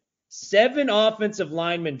seven offensive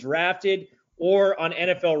linemen drafted or on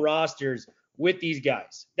NFL rosters with these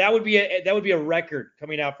guys. That would be a record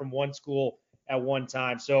coming out from one school at one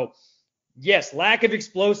time. So, yes, lack of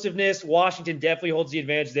explosiveness. Washington definitely holds the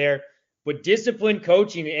advantage there, but disciplined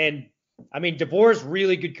coaching. And I mean, DeBoer's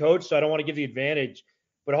really good coach, so I don't want to give the advantage.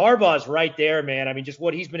 But Harbaugh's right there, man. I mean, just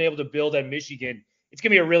what he's been able to build at Michigan. It's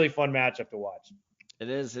going to be a really fun matchup to watch. It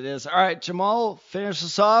is. All right, Jamal, finish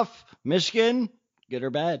us off. Michigan, good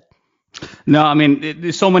or bad? No, I mean,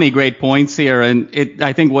 there's so many great points here. And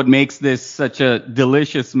I think what makes this such a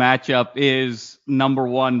delicious matchup is number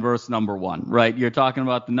one versus number one, right? You're talking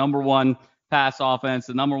about the number one pass offense,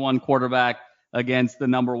 the number one quarterback against the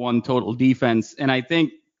number one total defense. And I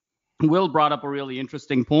think Will brought up a really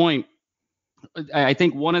interesting point. I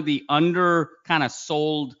think one of the under kind of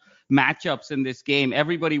sold matchups in this game,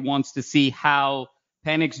 everybody wants to see how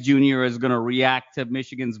Penix Jr. is going to react to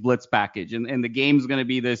Michigan's blitz package. And the game's going to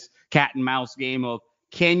be this cat and mouse game of,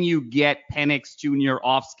 can you get Penix Jr.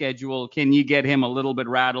 off schedule? Can you get him a little bit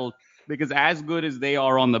rattled? Because as good as they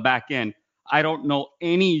are on the back end, I don't know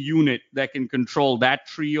any unit that can control that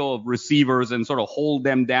trio of receivers and sort of hold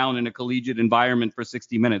them down in a collegiate environment for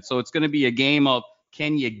 60 minutes. So it's going to be a game of,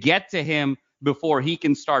 can you get to him before he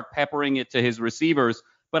can start peppering it to his receivers?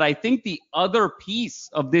 But I think the other piece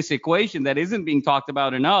of this equation that isn't being talked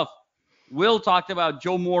about enough, Will talked about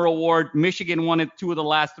Joe Moore Award. Michigan won it 2 of the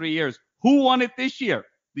last 3 years. Who won it this year?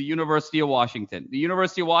 The University of Washington. The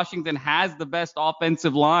University of Washington has the best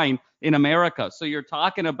offensive line in America. So you're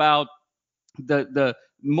talking about the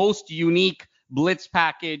most unique blitz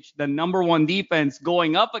package, the number one defense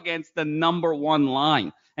going up against the number one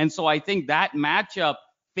line. And so I think that matchup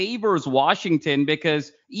favors Washington,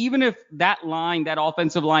 because even if that line, that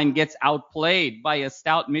offensive line, gets outplayed by a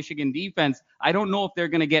stout Michigan defense, I don't know if they're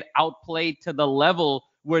going to get outplayed to the level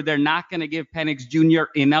where they're not going to give Penix Jr.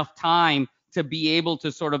 enough time to be able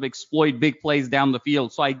to sort of exploit big plays down the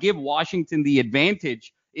field. So I give Washington the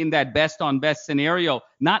advantage in that best on best scenario,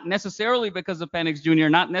 not necessarily because of Penix Jr.,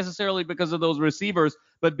 not necessarily because of those receivers,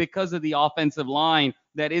 but because of the offensive line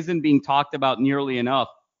that isn't being talked about nearly enough.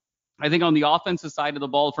 I think on the offensive side of the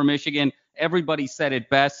ball for Michigan, everybody said it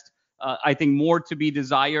best. I think more to be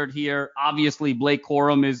desired here. Obviously, Blake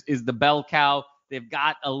Corum is the bell cow. They've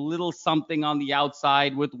got a little something on the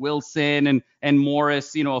outside with Wilson and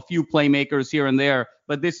Morris, a few playmakers here and there.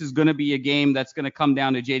 But this is going to be a game that's going to come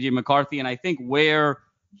down to J.J. McCarthy. And I think where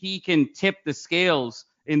he can tip the scales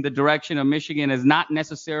in the direction of Michigan is not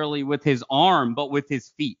necessarily with his arm, but with his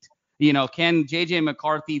feet. Can J.J.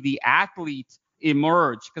 McCarthy, the athlete,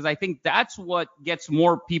 emerge? Because I think that's what gets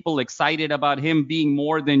more people excited about him being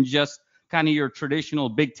more than just kind of your traditional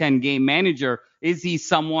Big Ten game manager. Is he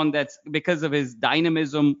someone that's, because of his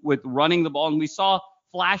dynamism with running the ball, and we saw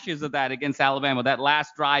flashes of that against Alabama, that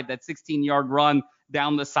last drive, that 16-yard run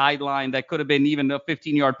down the sideline that could have been even a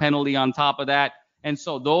 15-yard penalty on top of that. And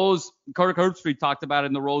so those, Kirk Herbstreit talked about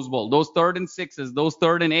in the Rose Bowl, those 3rd and 6s, those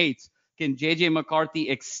 3rd and 8s, can J.J. McCarthy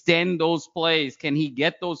extend those plays? Can he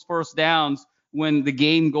get those first downs when the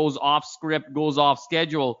game goes off script, goes off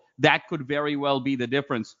schedule, that could very well be the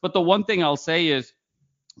difference. But the one thing I'll say is,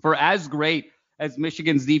 for as great as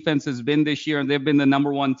Michigan's defense has been this year, and they've been the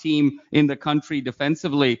number one team in the country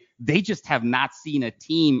defensively, they just have not seen a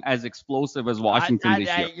team as explosive as Washington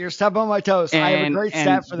this year. You're stepping on my toes. I have a great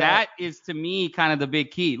stat for that. That is, to me, kind of the big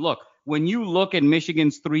key. Look, when you look at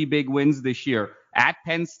Michigan's 3 big wins this year at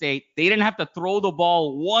Penn State, they didn't have to throw the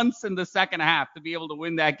ball once in the second half to be able to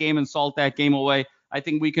win that game and salt that game away. I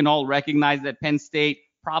think we can all recognize that Penn State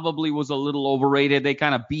probably was a little overrated. They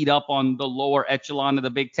kind of beat up on the lower echelon of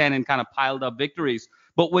the Big Ten and kind of piled up victories.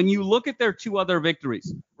 But when you look at their 2 other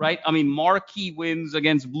victories, right? I mean, marquee wins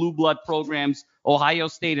against blue blood programs, Ohio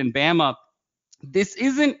State and Bama. This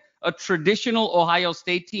isn't a traditional Ohio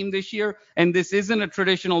State team this year, and this isn't a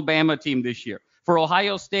traditional Bama team this year. For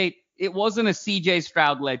Ohio State, it wasn't a CJ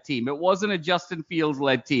Stroud-led team. It wasn't a Justin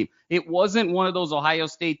Fields-led team. It wasn't one of those Ohio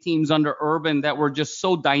State teams under Urban that were just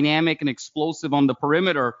so dynamic and explosive on the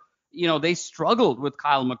perimeter. You know, they struggled with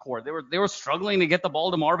Kyle McCord. They were struggling to get the ball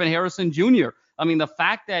to Marvin Harrison Jr. I mean, the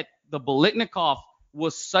fact that the Biletnikoff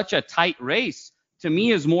was such a tight race, to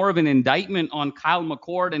me, is more of an indictment on Kyle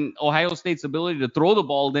McCord and Ohio State's ability to throw the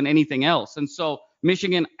ball than anything else. And so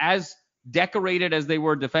Michigan, as decorated as they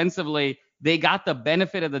were defensively, they got the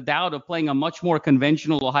benefit of the doubt of playing a much more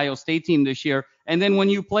conventional Ohio State team this year. And then when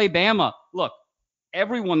you play Bama, look,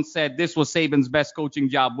 everyone said this was Saban's best coaching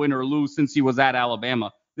job, win or lose, since he was at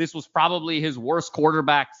Alabama. This was probably his worst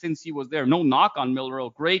quarterback since he was there. No knock on Milroe.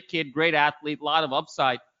 Great kid, great athlete, a lot of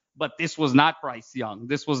upside. But this was not Bryce Young.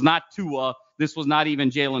 This was not Tua. This was not even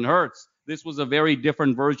Jalen Hurts. This was a very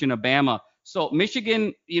different version of Bama. So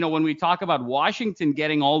Michigan, you know, when we talk about Washington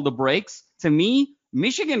getting all the breaks, to me,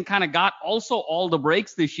 Michigan kind of got also all the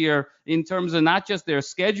breaks this year in terms of not just their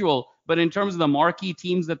schedule, but in terms of the marquee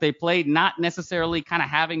teams that they played, not necessarily kind of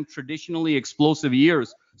having traditionally explosive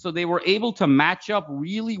years. So they were able to match up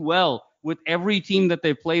really well with every team that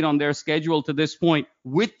they played on their schedule to this point,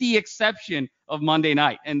 with the exception of Monday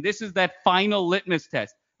night. And this is that final litmus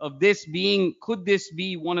test of this being, could this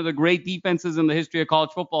be one of the great defenses in the history of college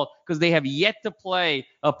football? Because they have yet to play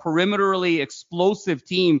a perimeterally explosive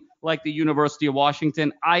team like the University of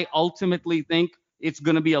Washington. I ultimately think it's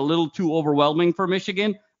going to be a little too overwhelming for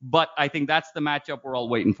Michigan, but I think that's the matchup we're all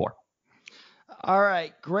waiting for. All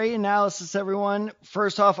right. Great analysis, everyone.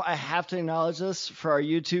 First off, I have to acknowledge this for our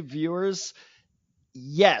YouTube viewers.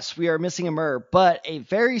 Yes, we are missing a Murr, but a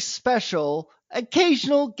very special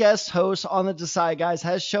occasional guest host on the Desai Guys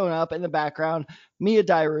has shown up in the background. Mia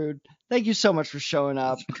Dairud, thank you so much for showing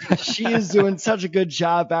up. She is doing such a good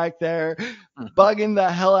job back there, bugging the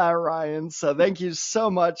hell out of Ryan. So thank you so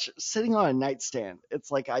much. Sitting on a nightstand. It's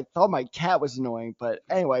like I thought my cat was annoying, but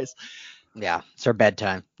anyways. Yeah, it's her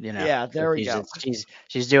bedtime, you know. Yeah, there we go.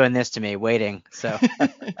 She's doing this to me, waiting. So all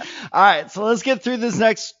right, so let's get through this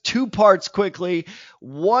next 2 parts quickly.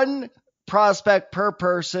 1 prospect per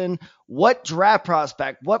person. What draft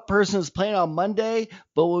prospect, what person is playing on Monday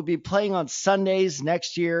but will be playing on Sundays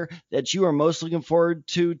next year that you are most looking forward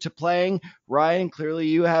to playing? Ryan, clearly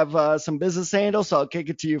you have some business handle, so I'll kick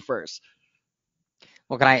it to you first.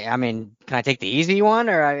 Well, can I take the easy one,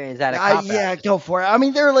 or is that a cop-out? Yeah, go for it. I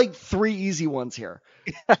mean, there are like 3 easy ones here.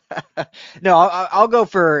 No, I'll go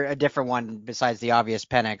for a different one besides the obvious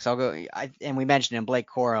Penix. I'll go, and we mentioned him, Blake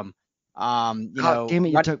Corum. Damn it,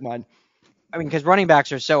 you took mine. I mean, because running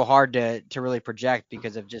backs are so hard to really project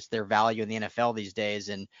because of just their value in the NFL these days,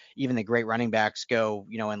 and even the great running backs go,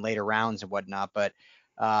 in later rounds and whatnot. But,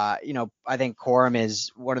 I think Corum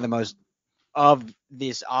is one of the most of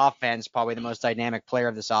this offense, probably the most dynamic player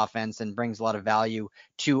of this offense, and brings a lot of value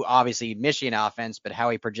to obviously Michigan offense, but how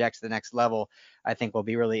he projects the next level, I think will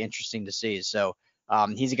be really interesting to see. So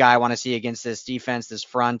he's a guy I want to see against this defense, this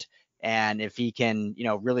front. And if he can,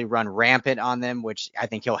 really run rampant on them, which I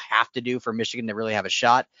think he'll have to do for Michigan to really have a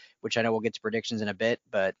shot, which I know we'll get to predictions in a bit.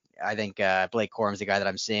 But I think Blake Corum's the guy that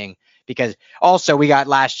I'm seeing, because also we got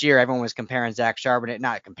last year, everyone was comparing Zach Charbonnet,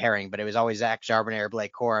 not comparing, but it was always Zach Charbonnet or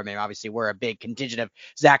Blake Corum. And obviously we're a big contingent of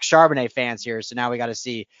Zach Charbonnet fans here. So now we got to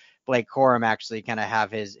see Blake Corum actually kind of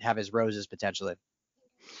have his roses potentially.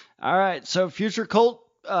 All right. So future Colt,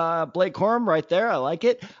 Blake Corum right there. I like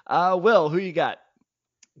it. Will, who you got?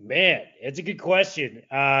 Man, it's a good question.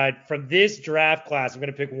 From this draft class, I'm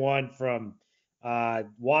going to pick one from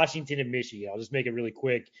Washington and Michigan. I'll just make it really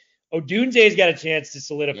quick. Odunze's got a chance to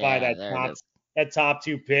solidify that top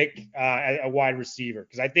 2 pick at a wide receiver,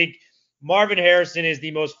 because I think Marvin Harrison is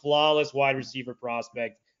the most flawless wide receiver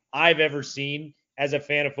prospect I've ever seen as a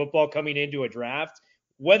fan of football coming into a draft.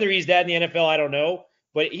 Whether he's that in the NFL, I don't know,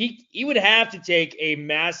 but he would have to take a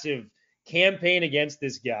massive campaign against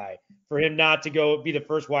this guy for him not to go be the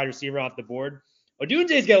first wide receiver off the board.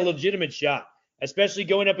 Odunze's got a legitimate shot, especially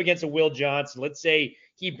going up against a Will Johnson. Let's say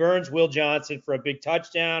he burns Will Johnson for a big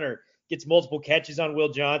touchdown or gets multiple catches on Will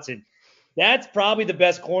Johnson. That's probably the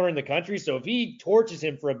best corner in the country. So if he torches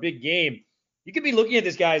him for a big game, you could be looking at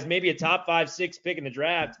this guy as maybe a top 5-6 pick in the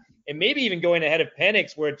draft and maybe even going ahead of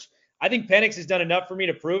Penix, which I think Penix has done enough for me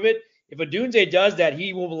to prove it. If Odunze does that,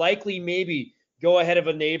 he will likely maybe go ahead of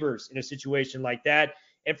a Neighbors in a situation like that.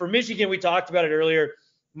 And for Michigan, we talked about it earlier,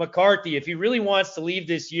 McCarthy, if he really wants to leave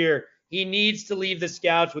this year, he needs to leave the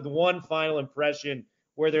scouts with one final impression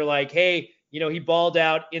where they're like, hey, he balled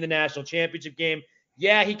out in the national championship game.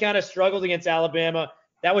 Yeah, he kind of struggled against Alabama.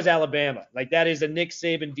 That was Alabama. Like, that is a Nick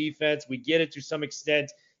Saban defense. We get it to some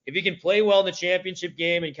extent. If he can play well in the championship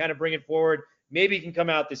game and kind of bring it forward, maybe he can come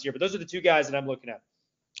out this year. But those are the two guys that I'm looking at.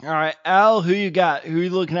 All right, Al, who you got? Who are you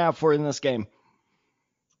looking out for in this game?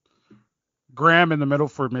 Graham in the middle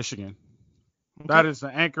for Michigan. Okay. That is the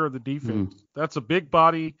anchor of the defense. That's a big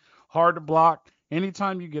body, hard to block.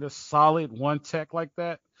 Anytime you get a solid one tech like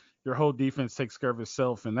that, your whole defense takes care of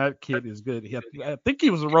itself, and that kid is good. I think he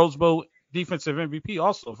was a Rose Bowl defensive MVP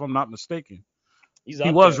also, if I'm not mistaken.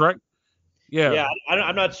 He was, right? Yeah. Yeah,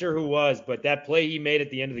 I'm not sure who was, but that play he made at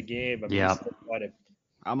the end of the game,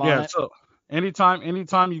 I'm on it. So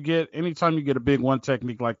anytime you get a big one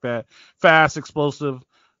technique like that, fast, explosive,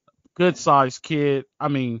 good sized kid. I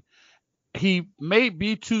mean, he may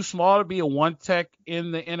be too small to be a one tech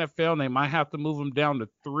in the NFL, and they might have to move him down to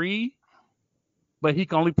 3. But he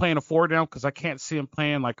can only play in a 4 down because I can't see him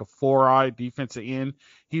playing like a 4-eye defensive end.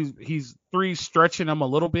 He's 3 stretching him a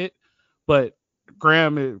little bit, but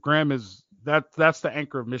Graham is that's the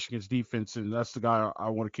anchor of Michigan's defense, and that's the guy I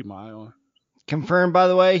want to keep my eye on. Confirmed, by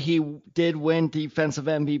the way, he did win defensive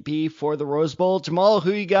MVP for the Rose Bowl. Jamal,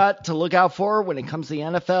 who you got to look out for when it comes to the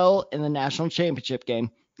NFL in the national championship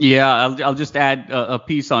game? Yeah, I'll just add a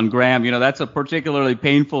piece on Graham. That's a particularly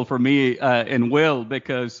painful for me and Will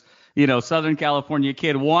because, Southern California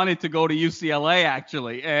kid wanted to go to UCLA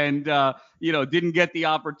actually, and, didn't get the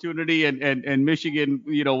opportunity and Michigan,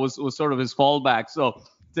 was sort of his fallback. So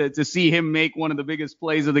to see him make one of the biggest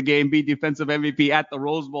plays of the game, be defensive MVP at the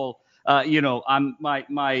Rose Bowl,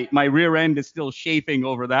 my rear end is still chafing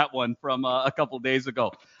over that one from a couple days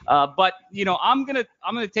ago. But I'm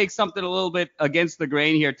gonna take something a little bit against the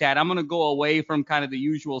grain here, Tad. I'm gonna go away from kind of the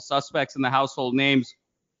usual suspects and the household names.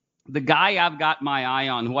 The guy I've got my eye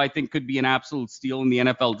on, who I think could be an absolute steal in the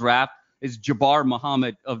NFL draft, is Jabbar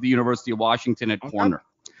Muhammad of the University of Washington at corner.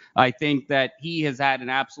 I think that he has had an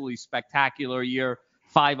absolutely spectacular year.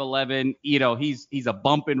 5'11", he's a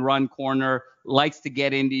bump and run corner, likes to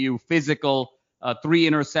get into you, physical, 3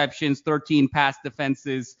 interceptions, 13 pass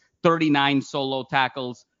defenses, 39 solo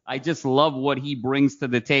tackles. I just love what he brings to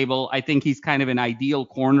the table. I think he's kind of an ideal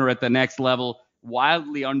corner at the next level,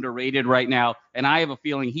 wildly underrated right now. And I have a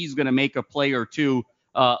feeling he's going to make a play or two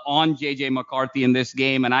on J.J. McCarthy in this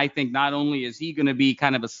game. And I think not only is he going to be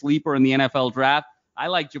kind of a sleeper in the NFL draft, I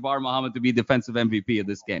like Jabbar Muhammad to be defensive MVP of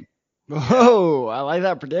this game. Oh, I like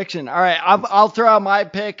that prediction. All right, I'll throw out my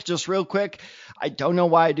pick just real quick. I don't know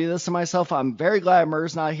why I do this to myself. I'm very glad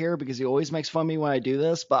Murr's not here because he always makes fun of me when I do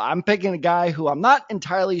this. But I'm picking a guy who I'm not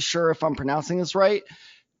entirely sure if I'm pronouncing this right.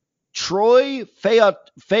 Troy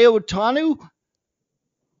Faotanu.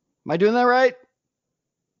 Am I doing that right?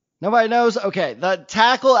 Nobody knows? Okay, the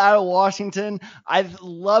tackle out of Washington, I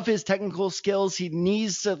love his technical skills. He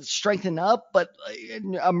needs to strengthen up, but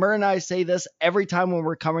Murr and I say this every time when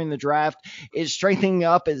we're covering the draft, is strengthening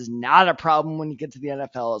up is not a problem when you get to the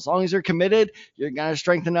NFL. As long as you're committed, you're going to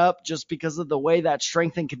strengthen up just because of the way that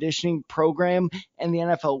strength and conditioning program in the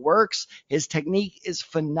NFL works. His technique is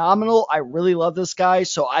phenomenal. I really love this guy,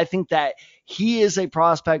 so I think that he is a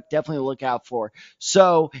prospect definitely to look out for.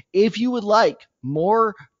 So if you would like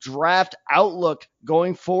more draft outlook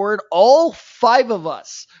going forward, all 5 of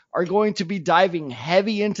us are going to be diving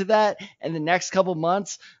heavy into that in the next couple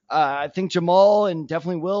months. I think Jamal and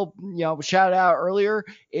definitely Will, shout out earlier,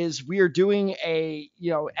 is we are doing a,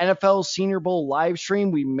 NFL Senior Bowl live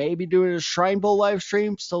stream. We may be doing a Shrine Bowl live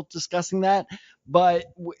stream, still discussing that. But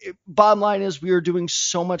bottom line is we are doing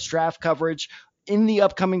so much draft coverage in the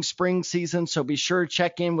upcoming spring season. So be sure to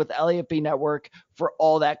check in with LAFB Network for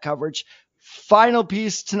all that coverage. Final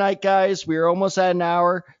piece tonight, guys. We are almost at an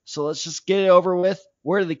hour, so let's just get it over with.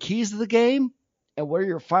 What are the keys to the game, and what are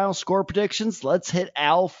your final score predictions? Let's hit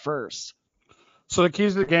Al first. So the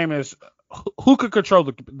keys to the game is who could control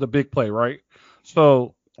the big play, right?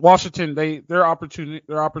 So Washington, their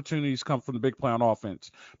opportunities come from the big play on offense.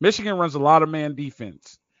 Michigan runs a lot of man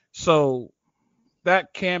defense, so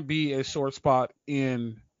that can be a sore spot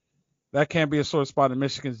in That can be a sore spot in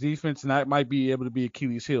Michigan's defense, and that might be able to be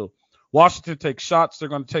Achilles' heel. Washington takes shots. They're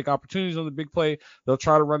going to take opportunities on the big play. They'll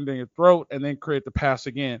try to run down your throat and then create the pass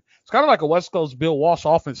again. It's kind of like a West Coast Bill Walsh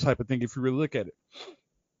offense type of thing if you really look at it.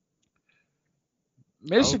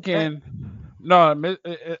 Michigan,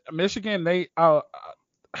 Michigan, they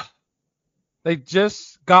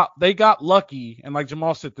got lucky, and like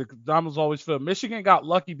Jamal said, the Diamonds always feel. Michigan got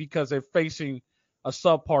lucky because they're facing a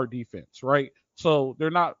subpar defense, right? So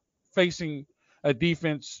they're not facing a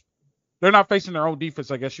defense. They're not facing their own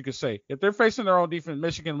defense, I guess you could say. If they're facing their own defense,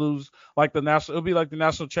 Michigan lose like it'll be like the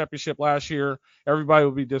national championship last year. Everybody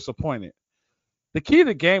will be disappointed. The key to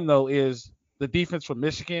the game, though, is the defense for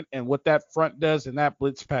Michigan and what that front does in that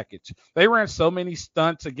blitz package. They ran so many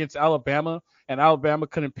stunts against Alabama, and Alabama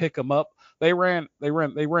couldn't pick them up. They ran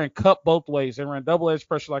cut both ways. They ran double edge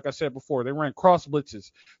pressure, like I said before. They ran cross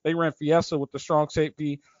blitzes. They ran Fiesta with the strong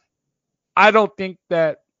safety. I don't think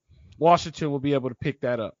that Washington will be able to pick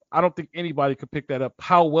that up. I don't think anybody could pick that up.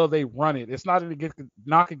 How well they run it. It's not a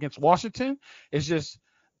knock against Washington. It's just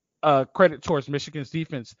credit towards Michigan's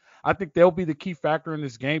defense. I think they'll be the key factor in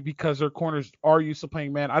this game because their corners are used to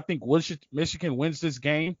playing man. I think Michigan wins this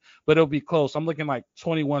game, but it'll be close. I'm looking like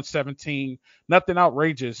 21-17. Nothing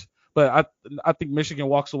outrageous, but I think Michigan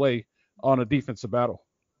walks away on a defensive battle.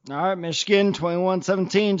 All right, Michigan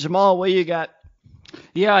 21-17. Jamal, what you got?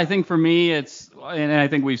 Yeah, I think for me, and I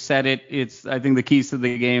think we've said it, I think the keys to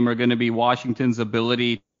the game are going to be Washington's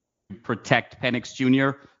ability to protect Penix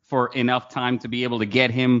Jr. for enough time to be able to get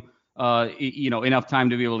him, enough time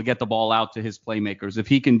to be able to get the ball out to his playmakers. If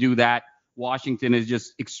he can do that, Washington is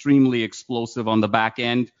just extremely explosive on the back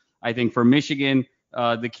end. I think for Michigan,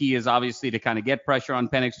 the key is obviously to kind of get pressure on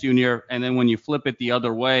Penix Jr. And then when you flip it the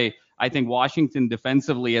other way, I think Washington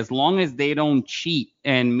defensively, as long as they don't cheat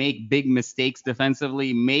and make big mistakes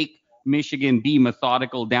defensively, make Michigan be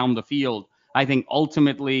methodical down the field, I think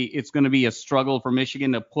ultimately it's going to be a struggle for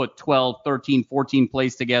Michigan to put 12, 13, 14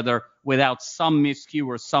 plays together without some miscue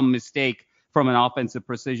or some mistake from an offensive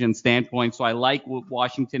precision standpoint. So I like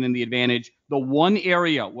Washington in the advantage. The one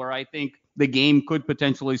area where I think the game could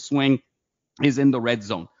potentially swing is in the red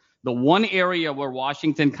zone. The one area where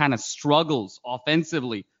Washington kind of struggles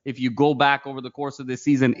offensively, if you go back over the course of this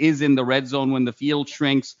season, is in the red zone when the field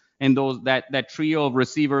shrinks and that trio of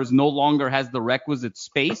receivers no longer has the requisite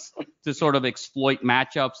space to sort of exploit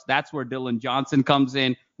matchups. That's where Dylan Johnson comes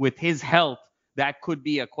in. With his health, that could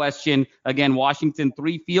be a question. Again, Washington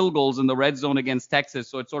 3 field goals in the red zone against Texas,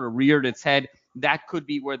 so it sort of reared its head. That could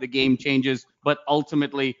be where the game changes. But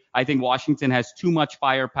ultimately, I think Washington has too much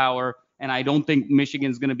firepower, and I don't think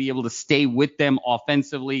Michigan's going to be able to stay with them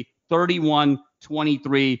offensively.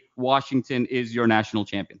 31-23, Washington is your national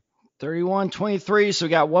champion. 31-23, so we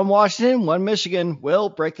got one Washington, one Michigan. Will,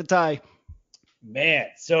 break the tie. Man,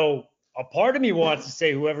 so a part of me wants to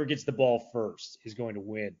say whoever gets the ball first is going to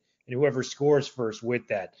win, and whoever scores first with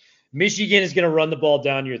that. Michigan is going to run the ball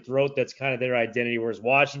down your throat. That's kind of their identity, whereas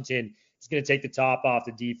Washington is going to take the top off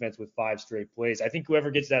the defense with 5 straight plays. I think whoever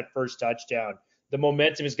gets that first touchdown, the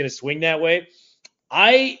momentum is going to swing that way.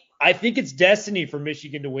 I think it's destiny for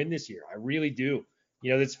Michigan to win this year. I really do.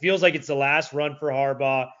 This feels like it's the last run for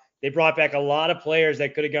Harbaugh. They brought back a lot of players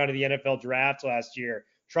that could have gone to the NFL draft last year,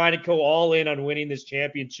 trying to go all in on winning this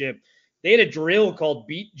championship. They had a drill called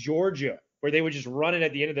Beat Georgia, where they would just run it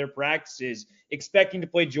at the end of their practices, expecting to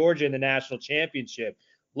play Georgia in the national championship.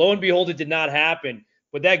 Lo and behold, it did not happen.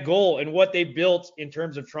 But that goal and what they built in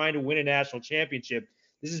terms of trying to win a national championship,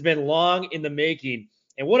 this has been long in the making.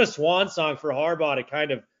 And what a swan song for Harbaugh to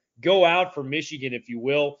kind of go out for Michigan, if you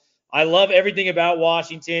will. I love everything about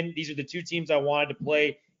Washington. These are the 2 teams I wanted to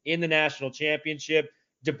play in the national championship.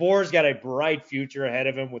 DeBoer's got a bright future ahead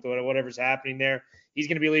of him with whatever's happening there. He's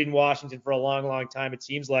going to be leading Washington for a long, long time, it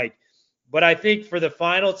seems like. But I think for the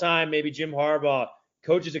final time, maybe Jim Harbaugh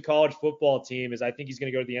coaches a college football team, is I think he's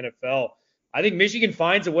going to go to the NFL. I think Michigan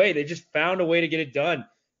finds a way. They just found a way to get it done.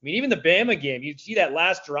 I mean, even the Bama game, you see that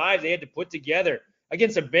last drive they had to put together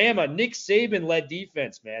against a Bama, Nick Saban-led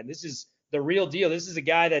defense, man. This is the real deal. This is a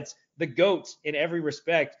guy that's the GOAT in every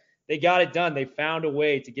respect. They got it done. They found a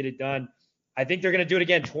way to get it done. I think they're going to do it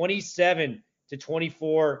again,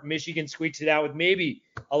 27-24. Michigan squeaks it out with maybe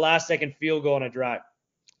a last-second field goal on a drive.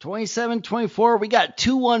 27-24. We got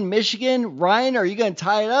 2-1 Michigan. Ryan, are you going to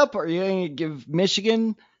tie it up, or are you going to give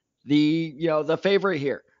Michigan the favorite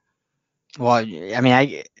here? Well, I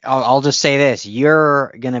mean, I'll just say this: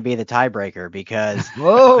 you're going to be the tiebreaker because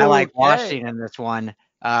I like Washington in this one.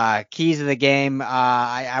 Keys of the game,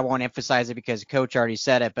 I won't emphasize it because Coach already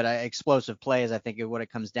said it, but explosive plays, I think, is what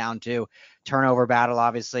it comes down to. Turnover battle,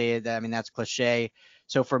 obviously, I mean, that's cliche.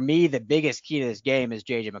 So for me, the biggest key to this game is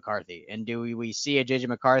J.J. McCarthy. And do we see a J.J.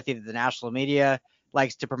 McCarthy that the national media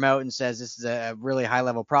likes to promote and says this is a really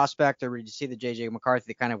high-level prospect, or do you see the J.J. McCarthy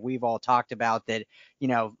that kind of we've all talked about that,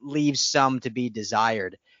 leaves some to be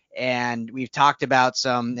desired? And we've talked about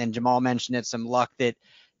some, and Jamal mentioned it, some luck that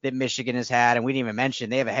Michigan has had, and we didn't even mention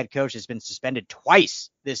they have a head coach that's been suspended twice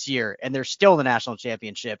this year, and they're still in the national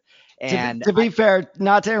championship. And to be fair,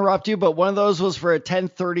 not to interrupt you, but one of those was for a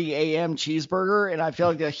 10:30 a.m. cheeseburger, and I feel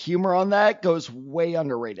like the humor on that goes way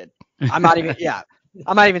underrated. I'm not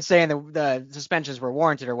even saying the suspensions were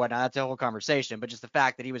warranted or whatnot. That's a whole conversation. But just the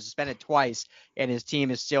fact that he was suspended twice and his team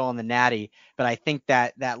is still in the natty. But I think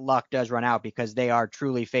that luck does run out because they are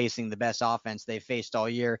truly facing the best offense they've faced all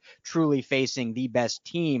year, truly facing the best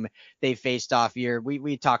team they faced off year.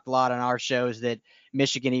 We talked a lot on our shows that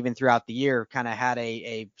Michigan, even throughout the year, kind of had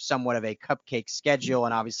a somewhat of a cupcake schedule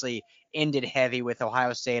and obviously ended heavy with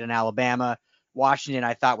Ohio State and Alabama. Washington,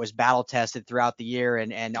 I thought, was battle tested throughout the year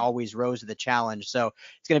and always rose to the challenge. So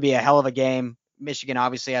it's going to be a hell of a game. Michigan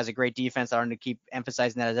obviously has a great defense. I don't need to keep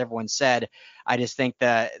emphasizing that, as everyone said. I just think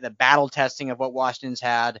the battle testing of what Washington's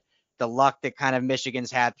had, the luck that kind of Michigan's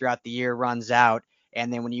had throughout the year runs out.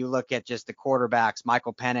 And then when you look at just the quarterbacks,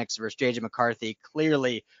 Michael Penix versus J.J. McCarthy,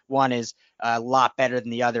 clearly one is a lot better than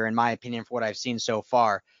the other, in my opinion, for what I've seen so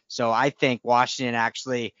far. So I think Washington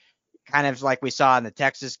actually, kind of like we saw in the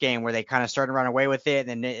Texas game where they kind of started to run away with it,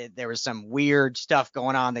 and then there was some weird stuff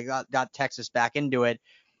going on. They got Texas back into it.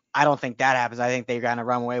 I don't think that happens. I think they're going to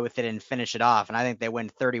run away with it and finish it off, and I think they win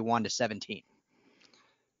 31-17.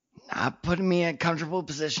 Not putting me in a comfortable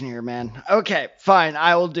position here, man. Okay, fine.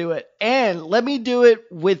 I will do it. And let me do it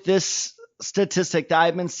with this statistic that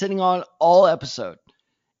I've been sitting on all episode.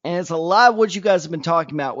 And it's a lot of what you guys have been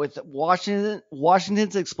talking about with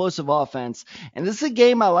Washington's explosive offense. And this is a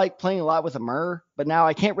game I like playing a lot with Amir, but now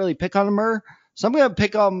I can't really pick on Amir. So I'm going to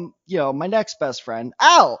pick on, my next best friend.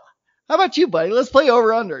 Al, how about you, buddy? Let's play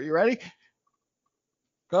over under. You ready?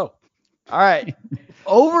 Go. All right.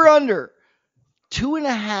 Over under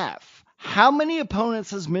 2.5. How many opponents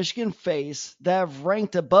has Michigan faced that have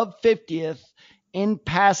ranked above 50th in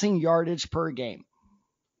passing yardage per game?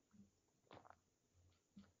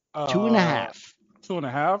 2.5.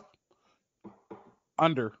 2.5.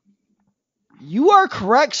 Under. You are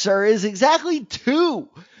correct, sir. It is exactly 2.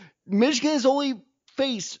 Michigan has only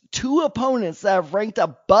faced 2 opponents that have ranked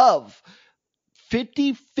above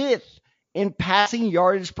 55th in passing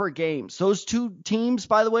yardage per game. So those 2 teams,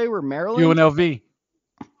 by the way, were Maryland. UNLV.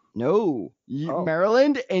 No,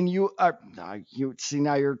 Maryland and you see,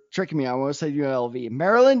 now you're tricking me. I want to say UNLV.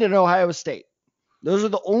 Maryland and Ohio State. Those are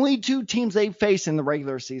the only 2 teams they face in the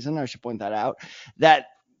regular season. I should point that out, that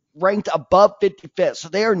ranked above 55th. So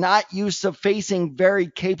they are not used to facing very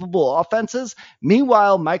capable offenses.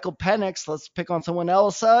 Meanwhile, Michael Penix, let's pick on someone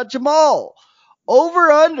else. Jamal,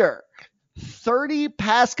 over under 30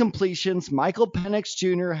 pass completions. Michael Penix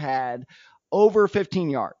Jr. had over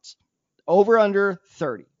 15 yards. Over under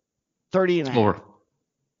 30 and a half. Over.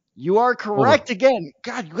 You are correct again.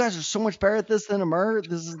 God, you guys are so much better at this than Amir.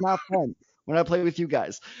 This is not fun when I play with you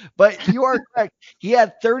guys. But you are correct. He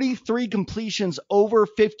had 33 completions over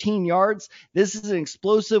 15 yards. This is an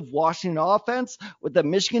explosive Washington offense with the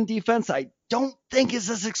Michigan defense. I don't think is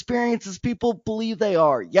as experienced as people believe they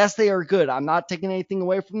are. Yes, they are good. I'm not taking anything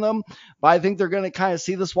away from them, but I think they're going to kind of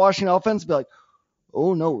see this Washington offense and be like,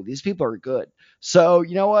 oh no, these people are good. So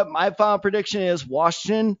you know what? My final prediction is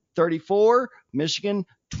Washington 34, Michigan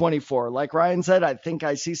 24. Like Ryan said, I think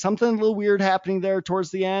I see something a little weird happening there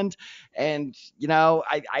towards the end. And,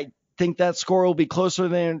 I think that score will be closer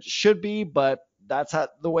than it should be, but that's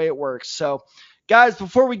the way it works. So, guys,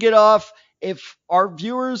 before we get off, if our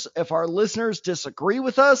listeners disagree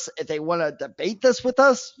with us, if they want to debate this with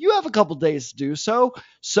us, you have a couple days to do so.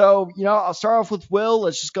 So, I'll start off with Will.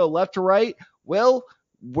 Let's just go left to right. Will,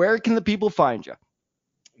 where can the people find you?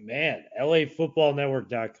 Man,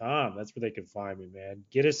 LAFootballNetwork.com. That's where they can find me, man.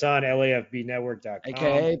 Get us on LAFBNetwork.com.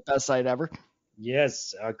 AKA best site ever.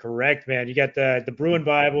 Yes, correct, man. You got the Bruin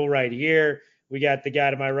Bible right here. We got the guy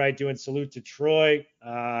to my right doing Salute to Troy.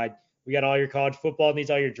 We got all your college football needs,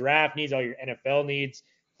 all your draft needs, all your NFL needs.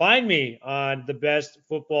 Find me on the best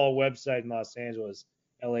football website in Los Angeles,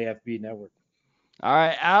 LAFB Network. All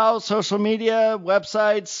right, Al, social media,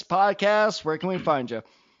 websites, podcasts, where can we find you?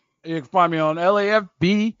 You can find me on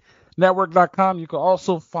LAFBnetwork.com. You can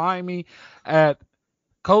also find me at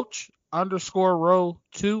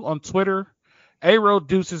Coach_Row2 on Twitter. A-Row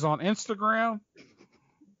Deuces on Instagram.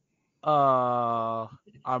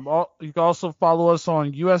 You can also follow us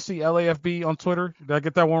on USC LAFB on Twitter. Did I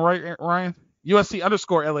get that one right, Ryan?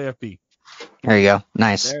 USC_LAFB. There you go.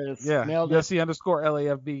 Nice. There it is. Yeah, Nailed it.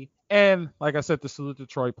 USC_LAFB. And like I said, the Salute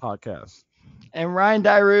Detroit podcast. And Ryan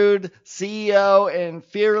Dyrud, CEO and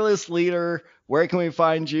fearless leader. Where can we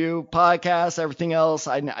find you? Podcasts, everything else.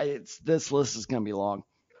 This list is going to be long.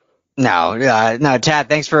 No, Tad,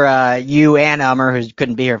 thanks for you and Elmer, who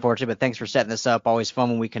couldn't be here, unfortunately, but thanks for setting this up. Always fun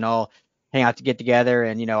when we can all hang out to get together.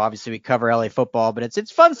 And, obviously we cover LA football, but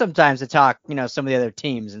it's fun sometimes to talk, some of the other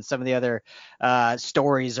teams and some of the other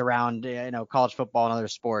stories around, college football and other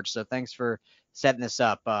sports. So thanks for setting this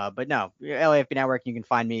up. But no, LAFB Network, you can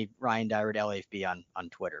find me, Ryan Dyrud, LAFB on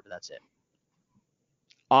Twitter, but that's it.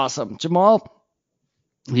 Awesome. Jamal?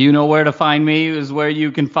 You know where to find me is where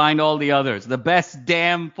you can find all the others. The best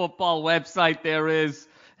damn football website there is,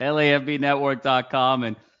 LAFBnetwork.com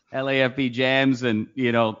and LAFB Jams and,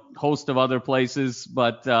 host of other places.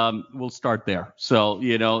 But we'll start there. So,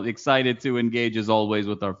 excited to engage as always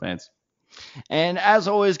with our fans. And as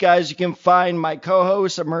always, guys, you can find my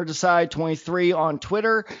co-host, Emergicide23 on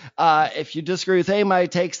Twitter. If you disagree with any of my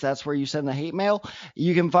takes, that's where you send the hate mail.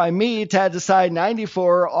 You can find me,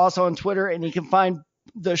 TadDecide94, also on Twitter. And you can find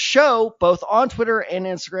the show both on Twitter and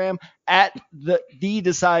Instagram at the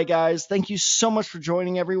Decide Guys. Thank you so much for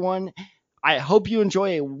joining, everyone. I hope you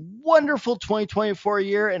enjoy a wonderful 2024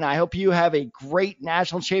 year, and I hope you have a great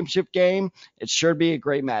national championship game. It's sure to be a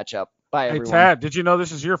great matchup. Bye, everyone. Hey, Tad, did you know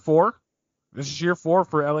this is year 4? This is year 4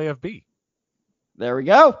 for LAFB. There we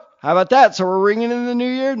go. How about that? So we're ringing in the new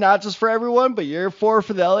year, not just for everyone, but year 4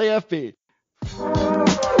 for the LAFB.